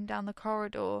him walking down the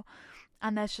corridor,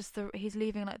 and there's just he's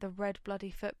leaving like the red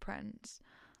bloody footprints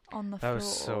on the floor. That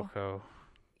was so cool.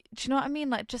 do you know what I mean?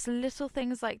 Like, just little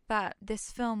things like that.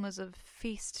 This film was a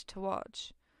feast to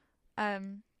watch.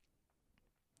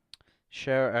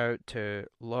 Shout out to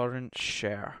Lawrence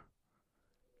Sher,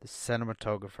 the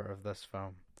cinematographer of this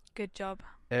film. Good job.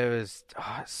 It was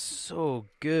it's so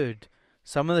good.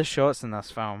 Some of the shots in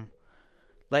this film,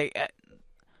 like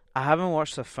I haven't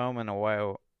watched a film in a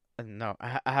while. No,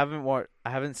 I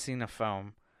haven't seen a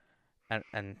film,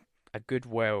 and a good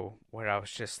while where I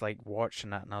was just like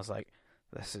watching it and I was like,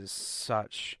 this is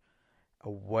such a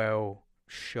well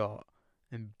shot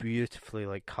and beautifully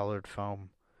like colored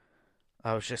film.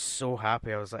 I was just so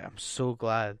happy. I was like, I'm so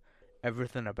glad.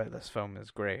 Everything about this film is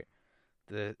great.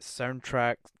 The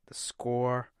soundtrack, the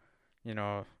score,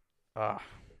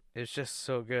 it's just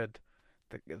so good.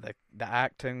 The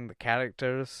acting, the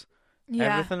characters,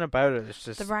 everything about it is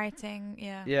just the writing.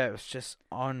 Yeah, it was just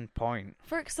on point.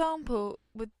 For example,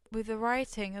 with the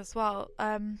writing as well.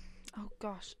 Oh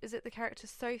gosh, is it the character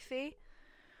Sophie?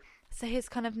 So his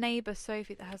kind of neighbour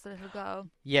Sophie that has the little girl.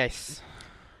 Yes.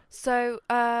 So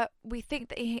we think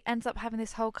that he ends up having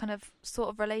this whole kind of sort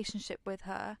of relationship with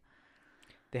her.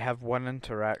 They have one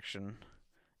interaction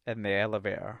in the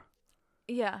elevator.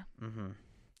 Yeah. Mhm.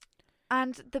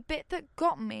 And the bit that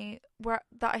got me, that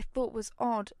I thought was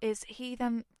odd, is he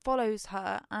then follows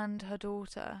her and her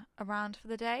daughter around for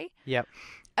the day. Yep.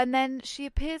 And then she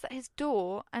appears at his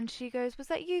door and she goes, "Was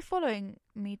that you following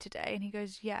me today?" And he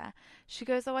goes, "Yeah." She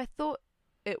goes, "Oh, I thought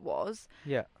it was."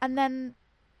 Yeah. And then,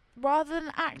 rather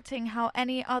than acting how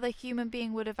any other human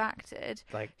being would have acted,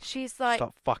 like, she's like,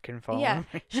 stop fucking following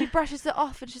me. she brushes it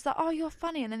off and she's like, "Oh, you're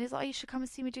funny." And then he's like, "Oh, you should come and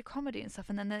see me do comedy and stuff."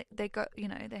 And then they go,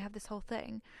 they have this whole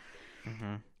thing.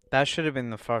 Mm-hmm. That should have been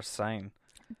the first sign.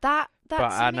 But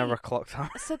I never clocked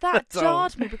on. So that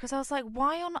jarred me because I was like,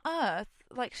 why on earth?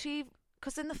 Like,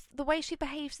 because in the way she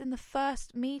behaves in the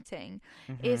first meeting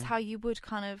is how you would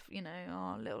kind of,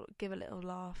 give a little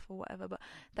laugh or whatever. But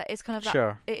that is kind of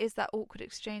that. It is that awkward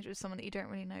exchange with someone that you don't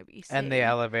really know, but you see. In the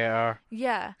elevator.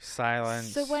 Yeah.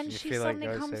 Silence. So when she suddenly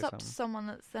like comes up to someone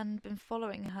that's then been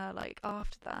following her, like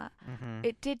after that,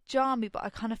 it did jar me, but I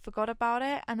kind of forgot about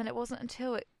it. And then it wasn't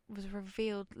until it was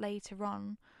revealed later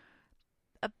on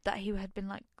that he had been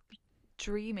like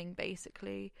dreaming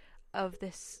basically of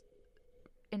this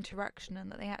interaction and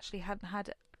that they actually hadn't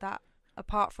had that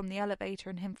apart from the elevator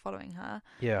and him following her.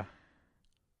 Yeah.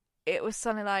 It was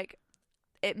suddenly like,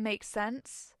 it makes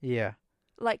sense. Yeah.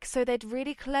 Like, so they'd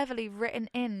really cleverly written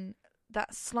in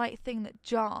that slight thing that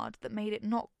jarred, that made it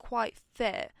not quite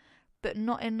fit, but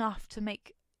not enough to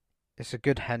make it's a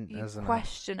good hint, isn't it?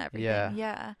 Question everything.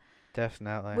 Yeah.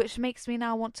 Definitely. Which makes me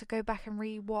now want to go back and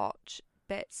re-watch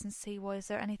bits and see, well, is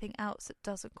there anything else that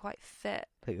doesn't quite fit?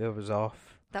 Like that was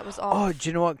off. That was off. Oh, do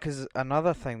you know what? Because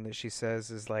another thing that she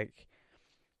says is like,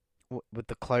 with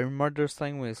the clown murders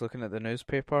thing, when he's looking at the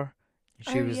newspaper,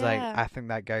 she was like, I think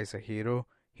that guy's a hero.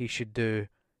 He should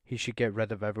get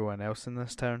rid of everyone else in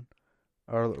this town.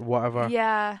 Or whatever.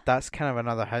 Yeah. That's kind of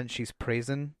another hint. She's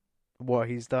praising what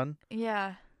he's done.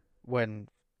 Yeah. When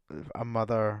a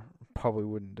mother probably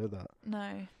wouldn't do that.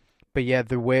 No. But yeah,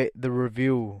 the way the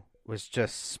review was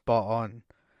just spot on.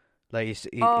 Like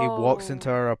he walks into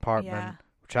her apartment,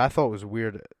 which I thought was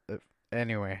weird.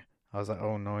 Anyway, I was like,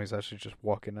 oh no, he's actually just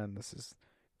walking in. This is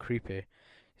creepy.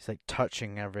 He's like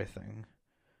touching everything,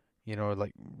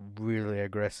 like really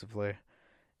aggressively.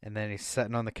 And then he's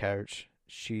sitting on the couch.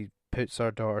 She puts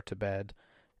her daughter to bed,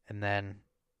 and then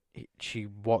she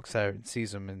walks out and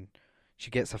sees him, and she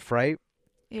gets a fright.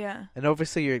 Yeah. And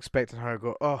obviously you're expecting her to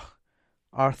go, "Oh,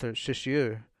 Arthur, it's just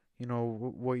you.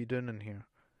 What are you doing in here?"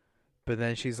 But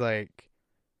then she's like,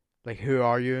 "Who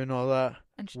are you?" and all that.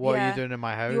 And what are you doing in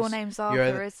my house? Your name's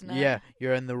Arthur, isn't it? Yeah,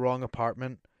 you're in the wrong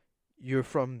apartment. You're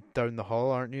from down the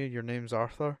hall, aren't you? Your name's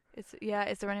Arthur. Is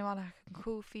there anyone I can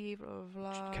call for you? Blah,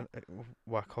 blah, blah.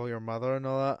 What, call your mother and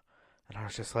all that? And I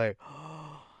was just like,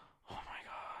 oh my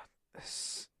god,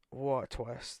 what a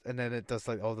twist. And then it does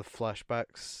like all the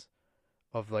flashbacks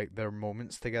of like their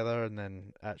moments together, and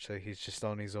then actually he's just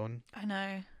on his own. I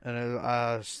know. And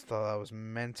I just thought that was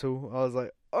mental. I was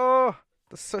like, oh,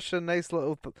 that's such a nice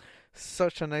little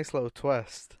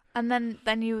twist. And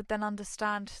then you would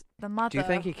understand the mother. Do you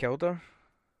think he killed her?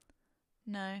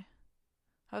 No.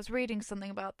 I was reading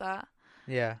something about that.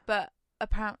 Yeah. But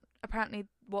apparently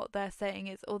what they're saying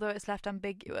is, although it's left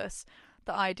ambiguous,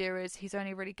 the idea is he's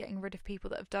only really getting rid of people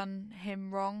that have done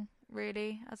him wrong,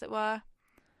 really, as it were.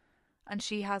 And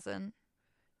she hasn't.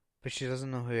 But she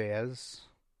doesn't know who he is.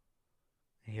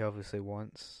 He obviously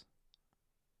wants.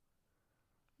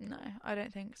 No, I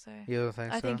don't think so. You don't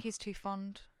think so? I think he's too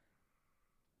fond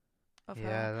of her.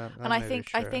 That and I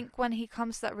think when he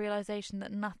comes to that realization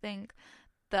that nothing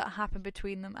that happened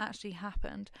between them actually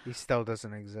happened. He still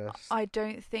doesn't exist. I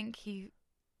don't think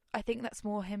I think that's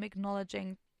more him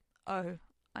acknowledging, oh,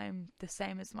 I'm the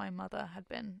same as my mother had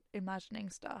been, imagining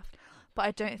stuff. But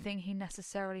I don't think he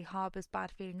necessarily harbours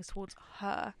bad feelings towards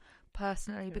her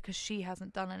personally because she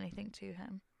hasn't done anything to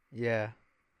him. Yeah.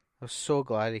 I was so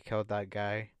glad he killed that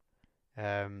guy.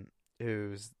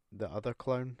 Who's the other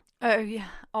clown. Oh, yeah.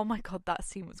 Oh, my God, that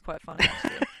scene was quite funny,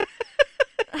 actually.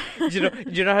 do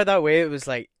you know how that way it was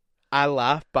like, I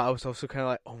laughed, but I was also kind of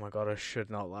like, oh my God, I should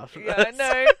not laugh at Yeah, this.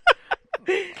 I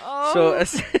know. Oh.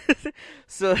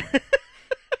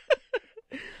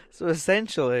 So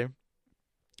essentially,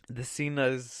 the scene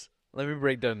is... Let me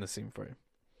break down the scene for you.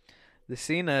 The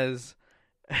scene is...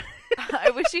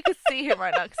 I wish you could see him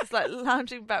right now because he's like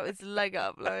lounging back with his leg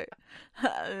up. Like,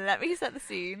 let me set the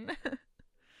scene.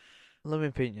 Let me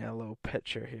paint you a little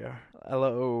picture here. A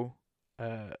little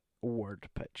word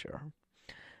picture.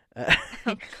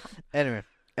 Anyway,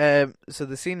 so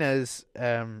the scene is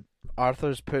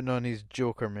Arthur's putting on his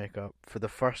Joker makeup for the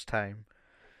first time.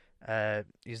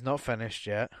 He's not finished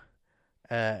yet,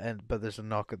 but there's a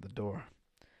knock at the door,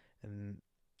 and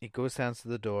he goes to answer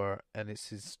the door, and it's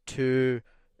his two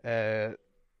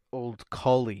old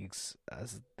colleagues,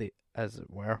 as it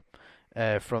were,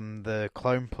 from the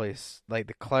clown place, like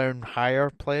the clown hire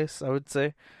place, I would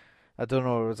say. I don't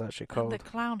know what it was actually called. The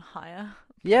clown hire.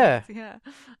 Yeah. Yeah.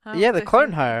 Yeah, the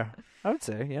clown hire. I would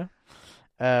say, yeah.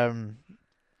 And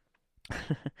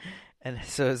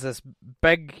so it's this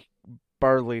big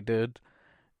burly dude.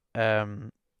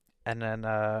 And then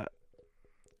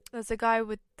there's a guy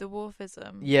with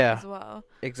dwarfism as well.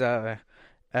 Exactly.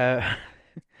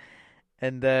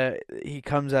 And he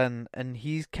comes in, and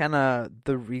he's kind of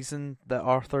the reason that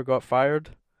Arthur got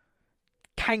fired.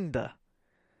 Kinda.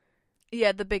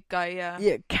 Yeah, the big guy, yeah.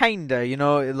 Yeah, kinda, you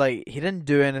know, like, he didn't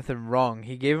do anything wrong.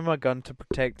 He gave him a gun to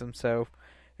protect himself,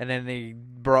 and then he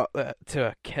brought it to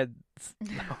a kid's...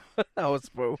 That was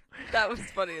funny. That was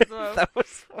funny as well. That was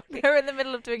funny. They're in the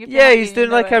middle of doing a Yeah, he's doing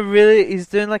like a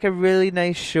really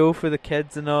nice show for the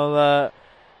kids and all that.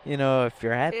 You know, if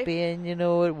you're happy and you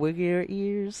know it, wiggle your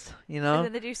ears, you know. And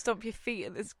then they do stomp your feet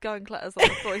and this gun clatters on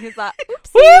the floor and he's like,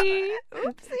 oopsie,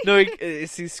 oopsie. No,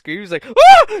 he screams like,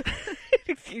 ah!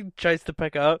 He tries to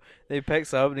pick it up, then he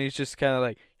picks it up and he's just kind of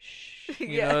like, shh,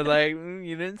 you know, like,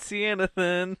 you didn't see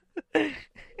anything.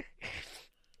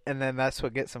 And then that's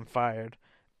what gets him fired.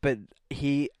 But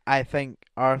I think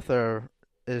Arthur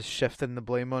is shifting the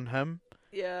blame on him.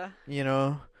 Yeah. You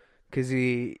know? Because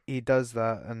he does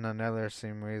that in another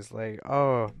scene where he's like,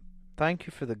 oh, thank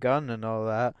you for the gun and all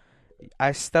that.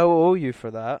 I still owe you for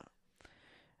that.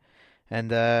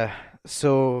 And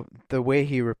so the way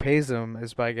he repays him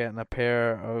is by getting a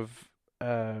pair of...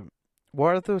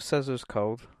 what are those scissors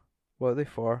called? What are they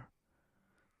for?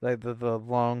 Like the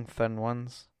long, thin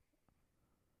ones.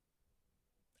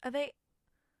 Are they...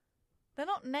 They're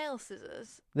not nail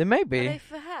scissors. They may be. Are they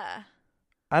for hair?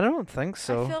 I don't think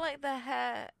so. I feel like they're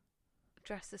hair...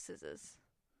 dresser scissors.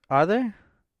 Are they?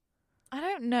 I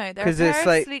don't know. They're a pair of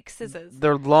like, sleek scissors.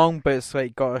 They're long, but it's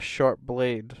like got a short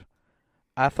blade.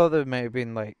 I thought they might have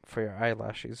been like for your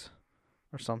eyelashes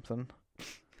or something.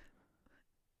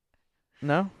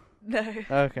 No? No.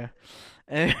 Okay.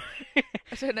 I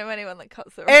don't know anyone that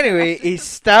cuts their Anyway, eyelashes. he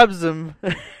stabs him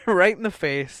right in the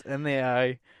face, in the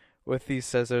eye, with these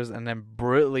scissors, and then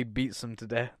brutally beats him to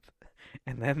death.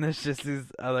 And then there's just this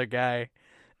other guy,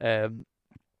 the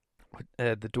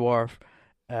dwarf,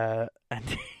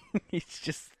 and he's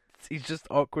just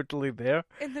awkwardly there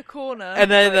in the corner.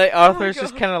 And then like, Arthur's oh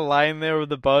just kind of lying there with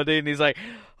the body, and he's like,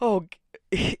 oh,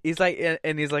 he's like,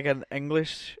 and he's like an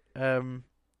English,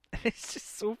 it's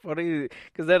just so funny,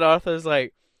 because then Arthur's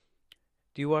like,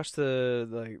 do you watch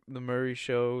the Murray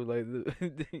show? Like,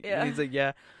 yeah. He's like,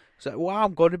 yeah. He's like, wow,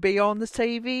 I'm going to be on the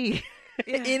TV.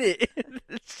 Yeah. In it.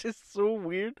 It's just so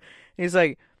weird. He's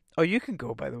like, oh, you can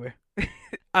go, by the way.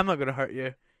 I'm not going to hurt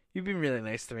you. You've been really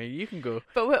nice to me. You can go.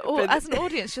 But we're all, as an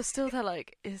audience, you're still there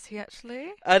like, is he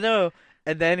actually? I know.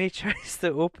 And then he tries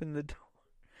to open the door.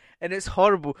 And it's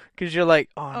horrible because you're like,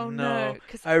 oh no,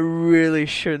 I really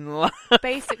shouldn't laugh.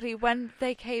 Basically, when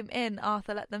they came in,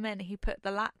 Arthur let them in. He put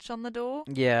the latch on the door.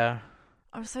 Yeah.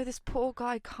 Oh, so this poor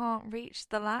guy can't reach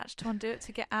the latch to undo it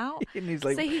to get out. And he's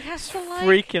like, so he has to like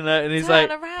freaking out, and he's like,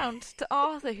 turn around to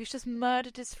Arthur, who's just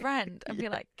murdered his friend, and be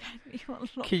like, "Can you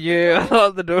unlock? Can you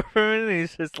unlock the door for me?" And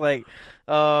he's just like,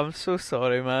 "Oh, I'm so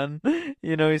sorry, man."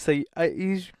 You know, he's like,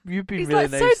 "You've been really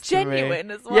like nice so to genuine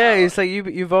me." as well. Yeah, he's like,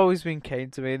 "You've always been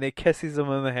kind to me." And he kisses him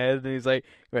on the head, and he's like,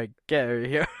 "Right, get out of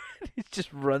here." He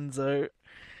just runs out,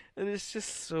 and it's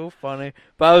just so funny.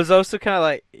 But I was also kind of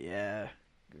like, "Yeah,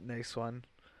 nice one."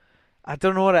 I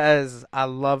don't know what it is. I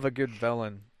love a good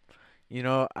villain. You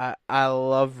know, I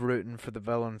love rooting for the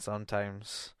villain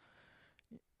sometimes.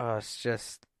 It's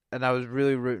just, and I was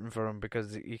really rooting for him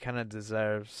because he kind of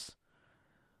deserves.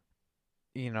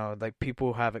 You know, like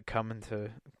people have it coming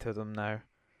to them now.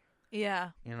 Yeah.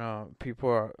 You know, people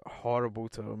are horrible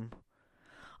to him.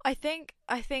 I think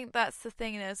that's the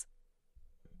thing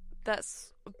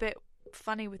that's a bit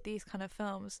funny with these kind of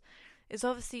films. Is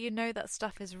obviously you know that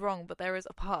stuff is wrong, but there is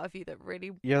a part of you that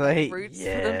really You're like, roots for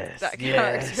yes, that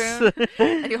yes. character,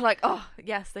 and you're like, oh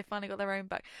yes, they finally got their own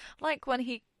back. Like when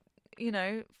he,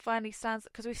 finally stands,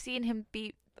 because we've seen him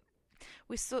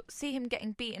see him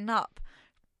getting beaten up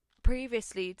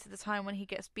previously to the time when he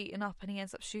gets beaten up and he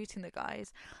ends up shooting the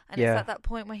guys, and it's at that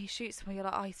point where he shoots them where you're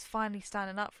like, oh, he's finally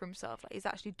standing up for himself, like he's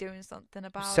actually doing something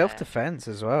about Self-defense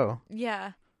as well.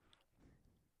 Yeah,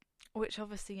 which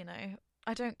obviously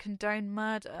I don't condone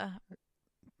murder.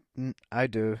 I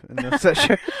do. No such.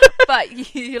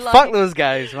 But you like, fuck those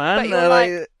guys, man. But They're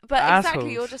like, but assholes.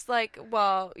 exactly, you're just like,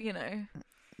 well,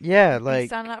 Yeah, he's like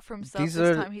standing up for himself. these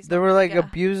this are time he's they not were gonna like get...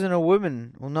 abusing a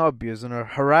woman. Well, not abusing her,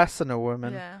 harassing a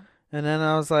woman. Yeah. And then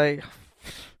I was like,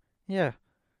 yeah,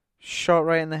 shot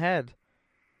right in the head.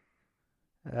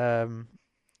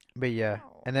 But yeah,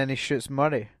 and then he shoots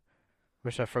Murray,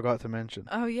 which I forgot to mention.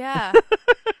 Oh yeah.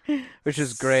 Which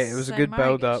is great. It was a So good Murray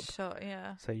build up. gets shot,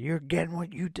 yeah. So you're getting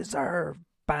what you deserve.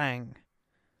 Bang.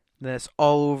 Then it's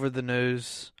all over the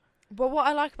news. Well, what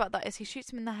I like about that is he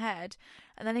shoots him in the head,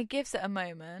 and then he gives it a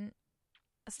moment,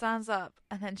 stands up,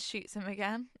 and then shoots him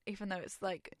again, even though it's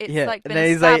like been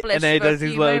established for a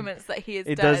few moments that he is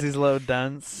dead. He does his little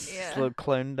dance, Yeah. his little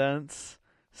clown dance.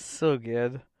 So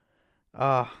good.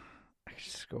 I could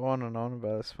just go on and on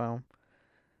about this film.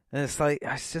 And it's like,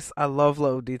 I love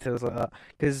little details like that.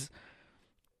 Because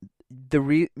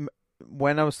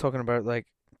when I was talking about, like,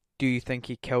 do you think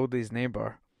he killed his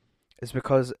neighbour? It's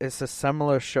because it's a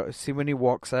similar shot. See, when he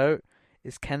walks out,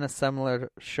 it's kind of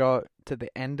similar shot to the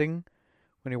ending.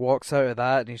 When he walks out of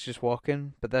that and he's just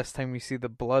walking. But this time we see the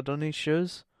blood on his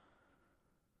shoes.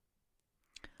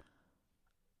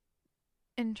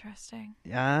 Interesting.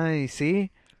 Yeah, you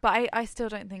see? But I still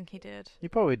don't think he did. He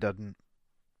probably didn't.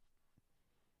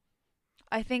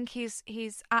 I think he's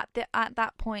at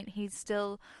that point he's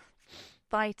still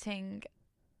fighting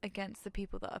against the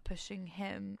people that are pushing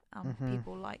him and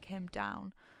people like him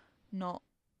down, not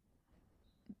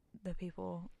the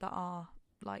people that are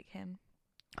like him.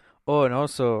 Oh, and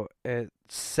also it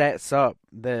sets up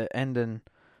the ending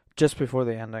just before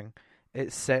the ending.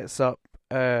 It sets up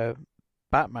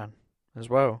Batman as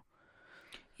well.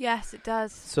 Yes, it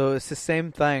does. So it's the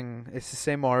same thing. It's the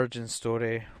same origin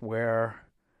story where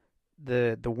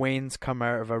the Waynes come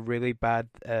out of a really bad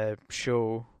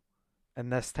show,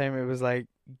 and this time it was like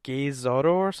Gay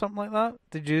Zorro or something like that.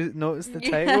 Did you notice the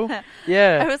title?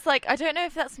 Yeah. I was like, I don't know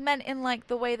if that's meant in like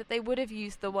the way that they would have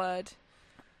used the word.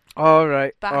 Oh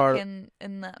right. Back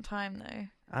in that time though.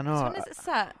 I know. So when is it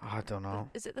set? I don't know.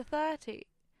 Is it the 30?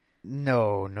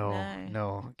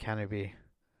 No, can it be?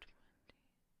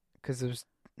 Because there was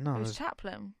no. It was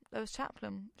Chaplin. There was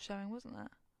Chaplin showing, wasn't there?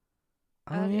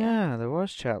 Oh yeah, there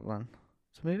was Chaplin.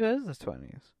 So maybe it is the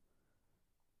 20s.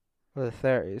 Or the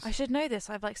 30s. I should know this.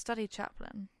 I've studied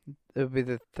Chaplin. It would be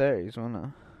the 30s, wouldn't it? I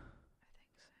think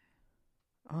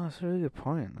so. Oh, that's a really good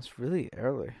point. That's really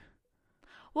early.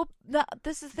 Well,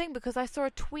 this is the thing because I saw a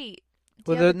tweet.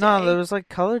 There was like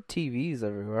coloured TVs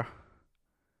everywhere.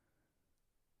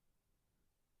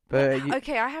 But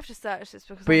okay, I have to search this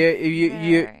because. But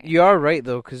you are right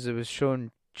though, because it was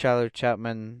shown Charlie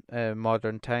Chaplin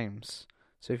Modern Times.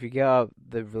 So if you get up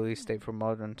the release date for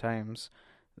Modern Times,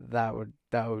 that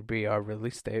would be our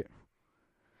release date.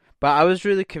 But I was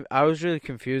really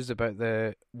confused about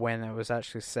when it was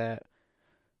actually set.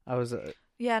 I was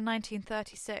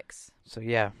 1936. So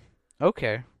yeah,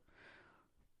 okay,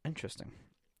 interesting.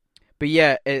 But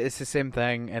yeah, it's the same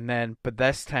thing, but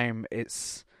this time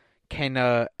it's kind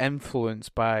of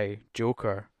influenced by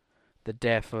Joker, the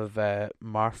death of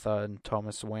Martha and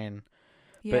Thomas Wayne.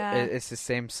 Yeah. But it's the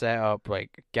same setup.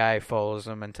 Like, guy follows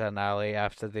them into an alley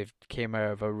after they've came out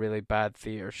of a really bad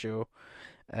theater show,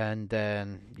 and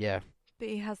then But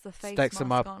he has the face sticks mask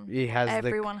them up. on. He has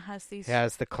Everyone has these. He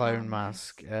has the clown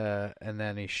mask, and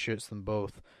then he shoots them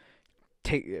both.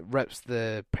 Rips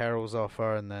the pearls off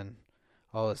her, and then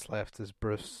all that's left is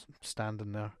Bruce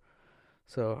standing there.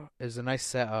 So it's a nice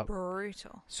setup.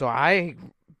 Brutal. So I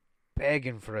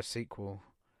begging for a sequel,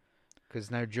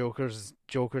 because now Joker's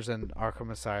in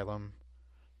Arkham Asylum,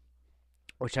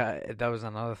 that was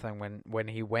another thing when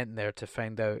he went there to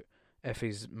find out if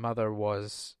his mother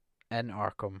was in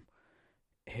Arkham.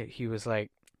 He was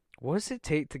like, what does it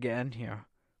take to get in here?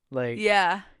 Like,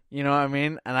 Yeah. you know what I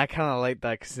mean? And I kind of like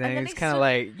that because then And then he's he kind of sort-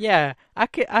 like, yeah,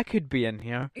 I could be in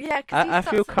here. Yeah, because I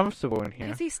feel comfortable in here.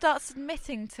 Because he starts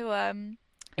admitting to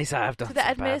He's like, I've done to the some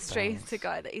bad administrator things.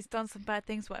 guy that he's done some bad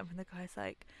things, whatever. And the guy's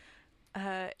like,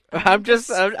 I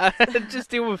just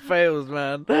deal with fails,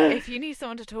 man. if you need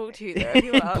someone to talk to, there are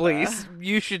people out Please, there."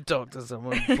 you should talk to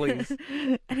someone, please.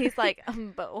 And he's like,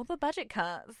 but all the budget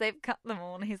cuts, they've cut them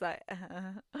all. And he's like,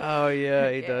 Oh yeah,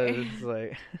 he Okay. does.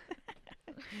 Like,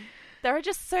 there are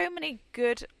just so many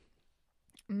good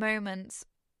moments.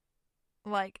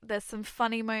 Like, there's some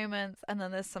funny moments, and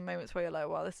then there's some moments where you're like,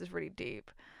 wow, this is really deep.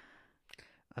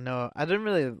 I know. I didn't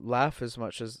really laugh as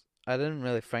much as I didn't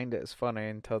really find it as funny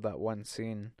until that one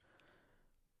scene.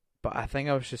 But I think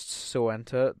I was just so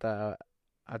into it that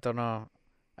I don't know.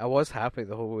 I was happy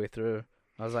the whole way through.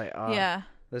 I was like, oh, Yeah.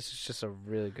 this is just a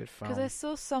really good film. Because I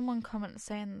saw someone comment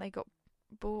saying that they got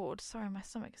bored. Sorry, my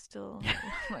stomach is still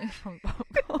rumbling from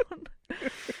popcorn.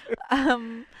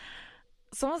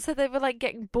 Someone said they were like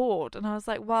getting bored, and I was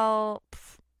like, well,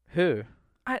 Who?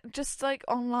 I just like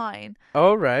online,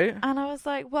 Oh, right. and I was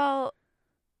like, well,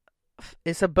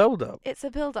 It's a build-up. it's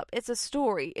a build-up, it's a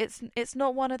story. It's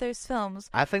not one of those films.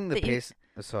 I think the that you- pace...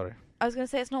 Sorry. I was gonna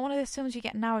say it's not one of those films you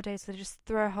get nowadays that just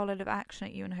throw a whole load of action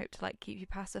at you and hope to like keep you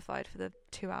pacified for the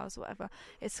 2 hours or whatever.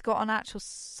 It's got an actual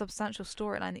substantial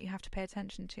storyline that you have to pay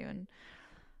attention to, and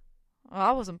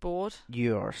I wasn't bored.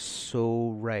 You are so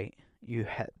right. You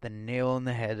hit the nail on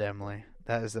the head, Emily.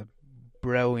 That is a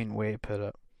brilliant way to put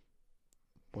it.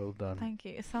 Well done. Thank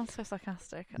you. It sounds so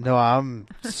sarcastic. No, I'm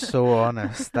so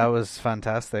honest. That was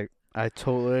fantastic. I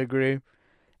totally agree.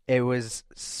 It was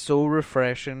so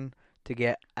refreshing to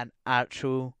get an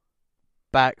actual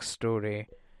backstory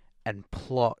and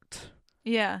plot.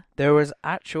 Yeah. There was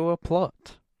actual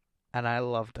plot, and I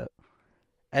loved it.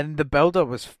 And the build-up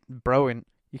was brilliant.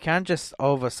 You can't just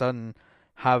all of a sudden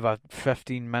have a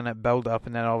 15-minute build-up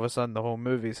and then all of a sudden the whole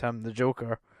movie's him, the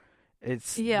Joker.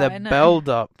 It's Yeah, I the know.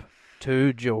 build-up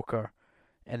to Joker,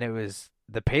 and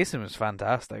the pacing was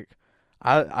fantastic.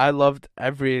 I loved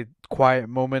every quiet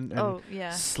moment and Oh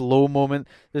yeah. slow moment.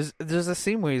 There's a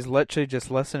scene where he's literally just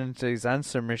listening to his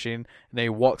answer machine, and then he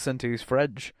walks into his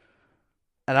fridge,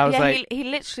 and I was like, he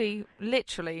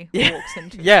literally Yeah, walks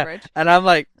into the yeah, fridge. and I'm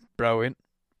like, brilliant.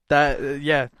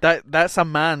 That's a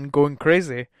man going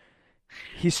crazy.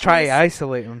 He's trying to Yes.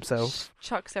 isolate himself.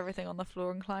 Chucks everything on the floor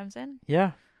and climbs in.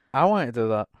 Yeah, I want to do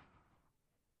that.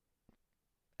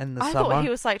 In the I summer. thought he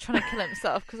was like trying to kill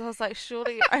himself because I was like,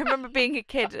 surely. I remember being a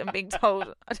kid and being told.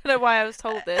 I don't know why I was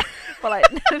told this, but like,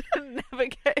 never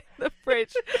get in the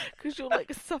fridge because you'll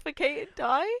like suffocate and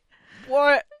die.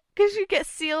 What? Because you get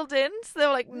sealed in, so they're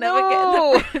like, never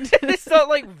No! get in the fridge. It's not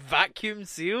like vacuum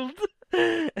sealed.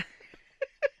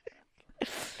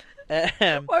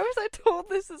 Why was I told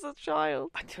this as a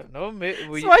child? I don't know, mate.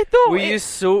 So I thought Were you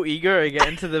so eager to get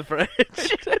into the fridge?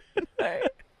 No.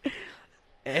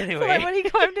 Anyway, So like when he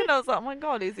climbed in, I was like, oh my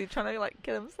god, is he trying to like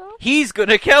kill himself? he's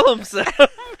gonna kill himself.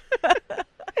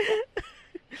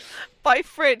 By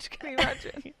fridge, can you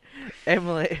imagine?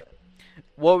 Emily,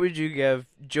 what would you give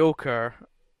Joker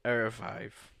out of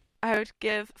 5? I would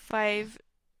give 5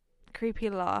 creepy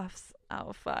laughs out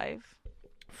of 5.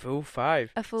 Full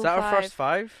 5. A full Is that 5. our first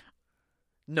 5?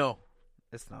 No,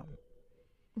 it's not.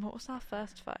 What was our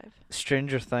first 5?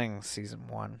 Stranger Things season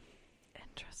 1.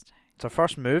 Interesting. It's our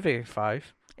first movie.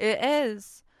 5. It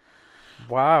is.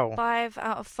 Wow. 5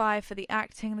 out of 5 for the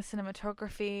acting, the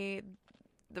cinematography,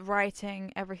 the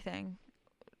writing, everything.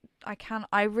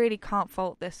 I really can't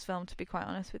fault this film, to be quite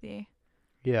honest with you.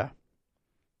 Yeah.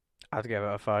 I'd give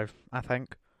it a 5. I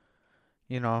think.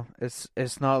 You know, it's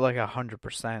not like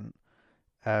 100%.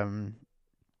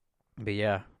 But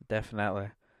yeah, definitely.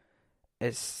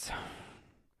 It's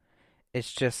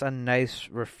just a nice,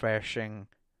 refreshing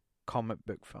comic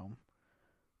book film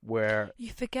where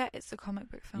You forget it's a comic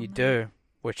book film. you though. do,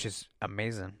 which is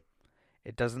amazing.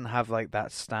 It doesn't have like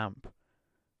that stamp.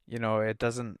 You know, it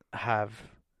doesn't have.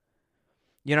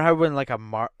 You know how when like a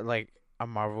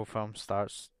Marvel film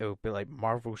starts, it will be like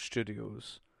Marvel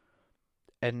Studios,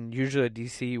 and usually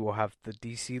DC will have the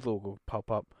DC logo pop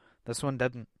up. This one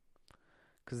didn't,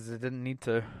 because they didn't need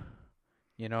to.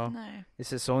 You know, No.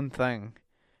 it's its own thing,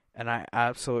 and I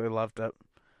absolutely loved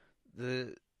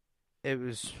it.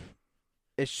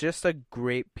 It's just a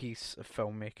great piece of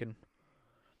filmmaking,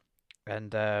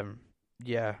 and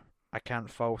yeah, I can't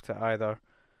fault it either.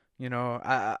 You know,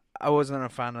 I wasn't a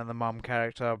fan of the mom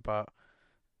character, but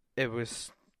it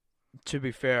was, to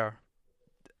be fair,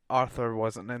 Arthur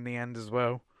wasn't in the end as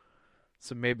well,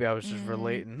 so maybe I was just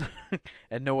relating,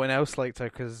 and no one else liked her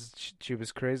because she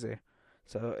was crazy.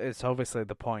 So it's obviously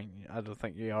the point. I don't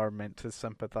think you are meant to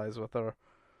sympathise with her.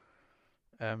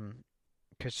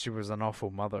 'Cause she was an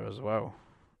awful mother as well,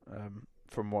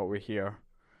 from what we hear.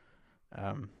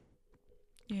 But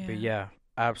yeah,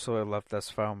 absolutely love this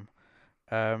film.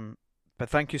 But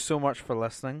thank you so much for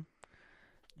listening.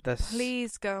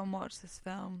 Please go and watch this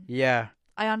film. Yeah.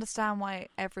 I understand why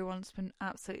everyone's been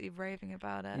absolutely raving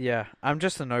about it. Yeah, I'm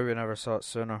just annoyed we never saw it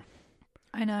sooner.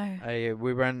 I know.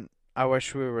 I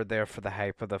wish we were there for the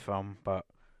hype of the film, but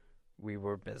we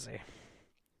were busy.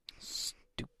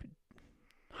 Stupid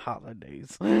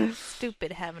holidays.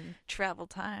 Stupid having travel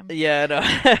time. Yeah, no.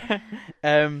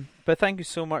 But thank you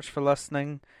so much for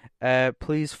listening.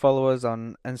 Please follow us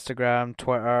on Instagram,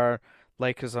 Twitter,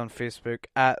 like us on Facebook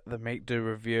at the Make Do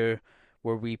Review,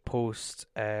 where we post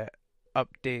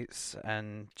updates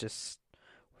and just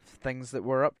things that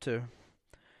we're up to.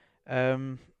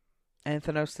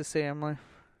 Anything else to say, Emily?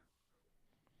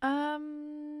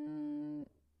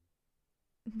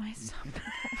 My stomach.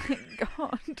 Oh my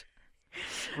god.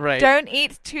 Right. Don't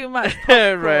eat too much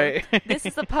popcorn. Right. This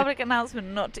is a public announcement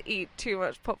not to eat too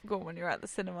much popcorn when you're at the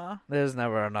cinema. There's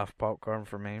never enough popcorn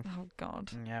for me. Oh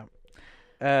god.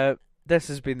 Yeah. This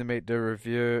has been the Make Do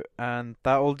Review, and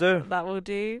that will do. That will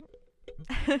do.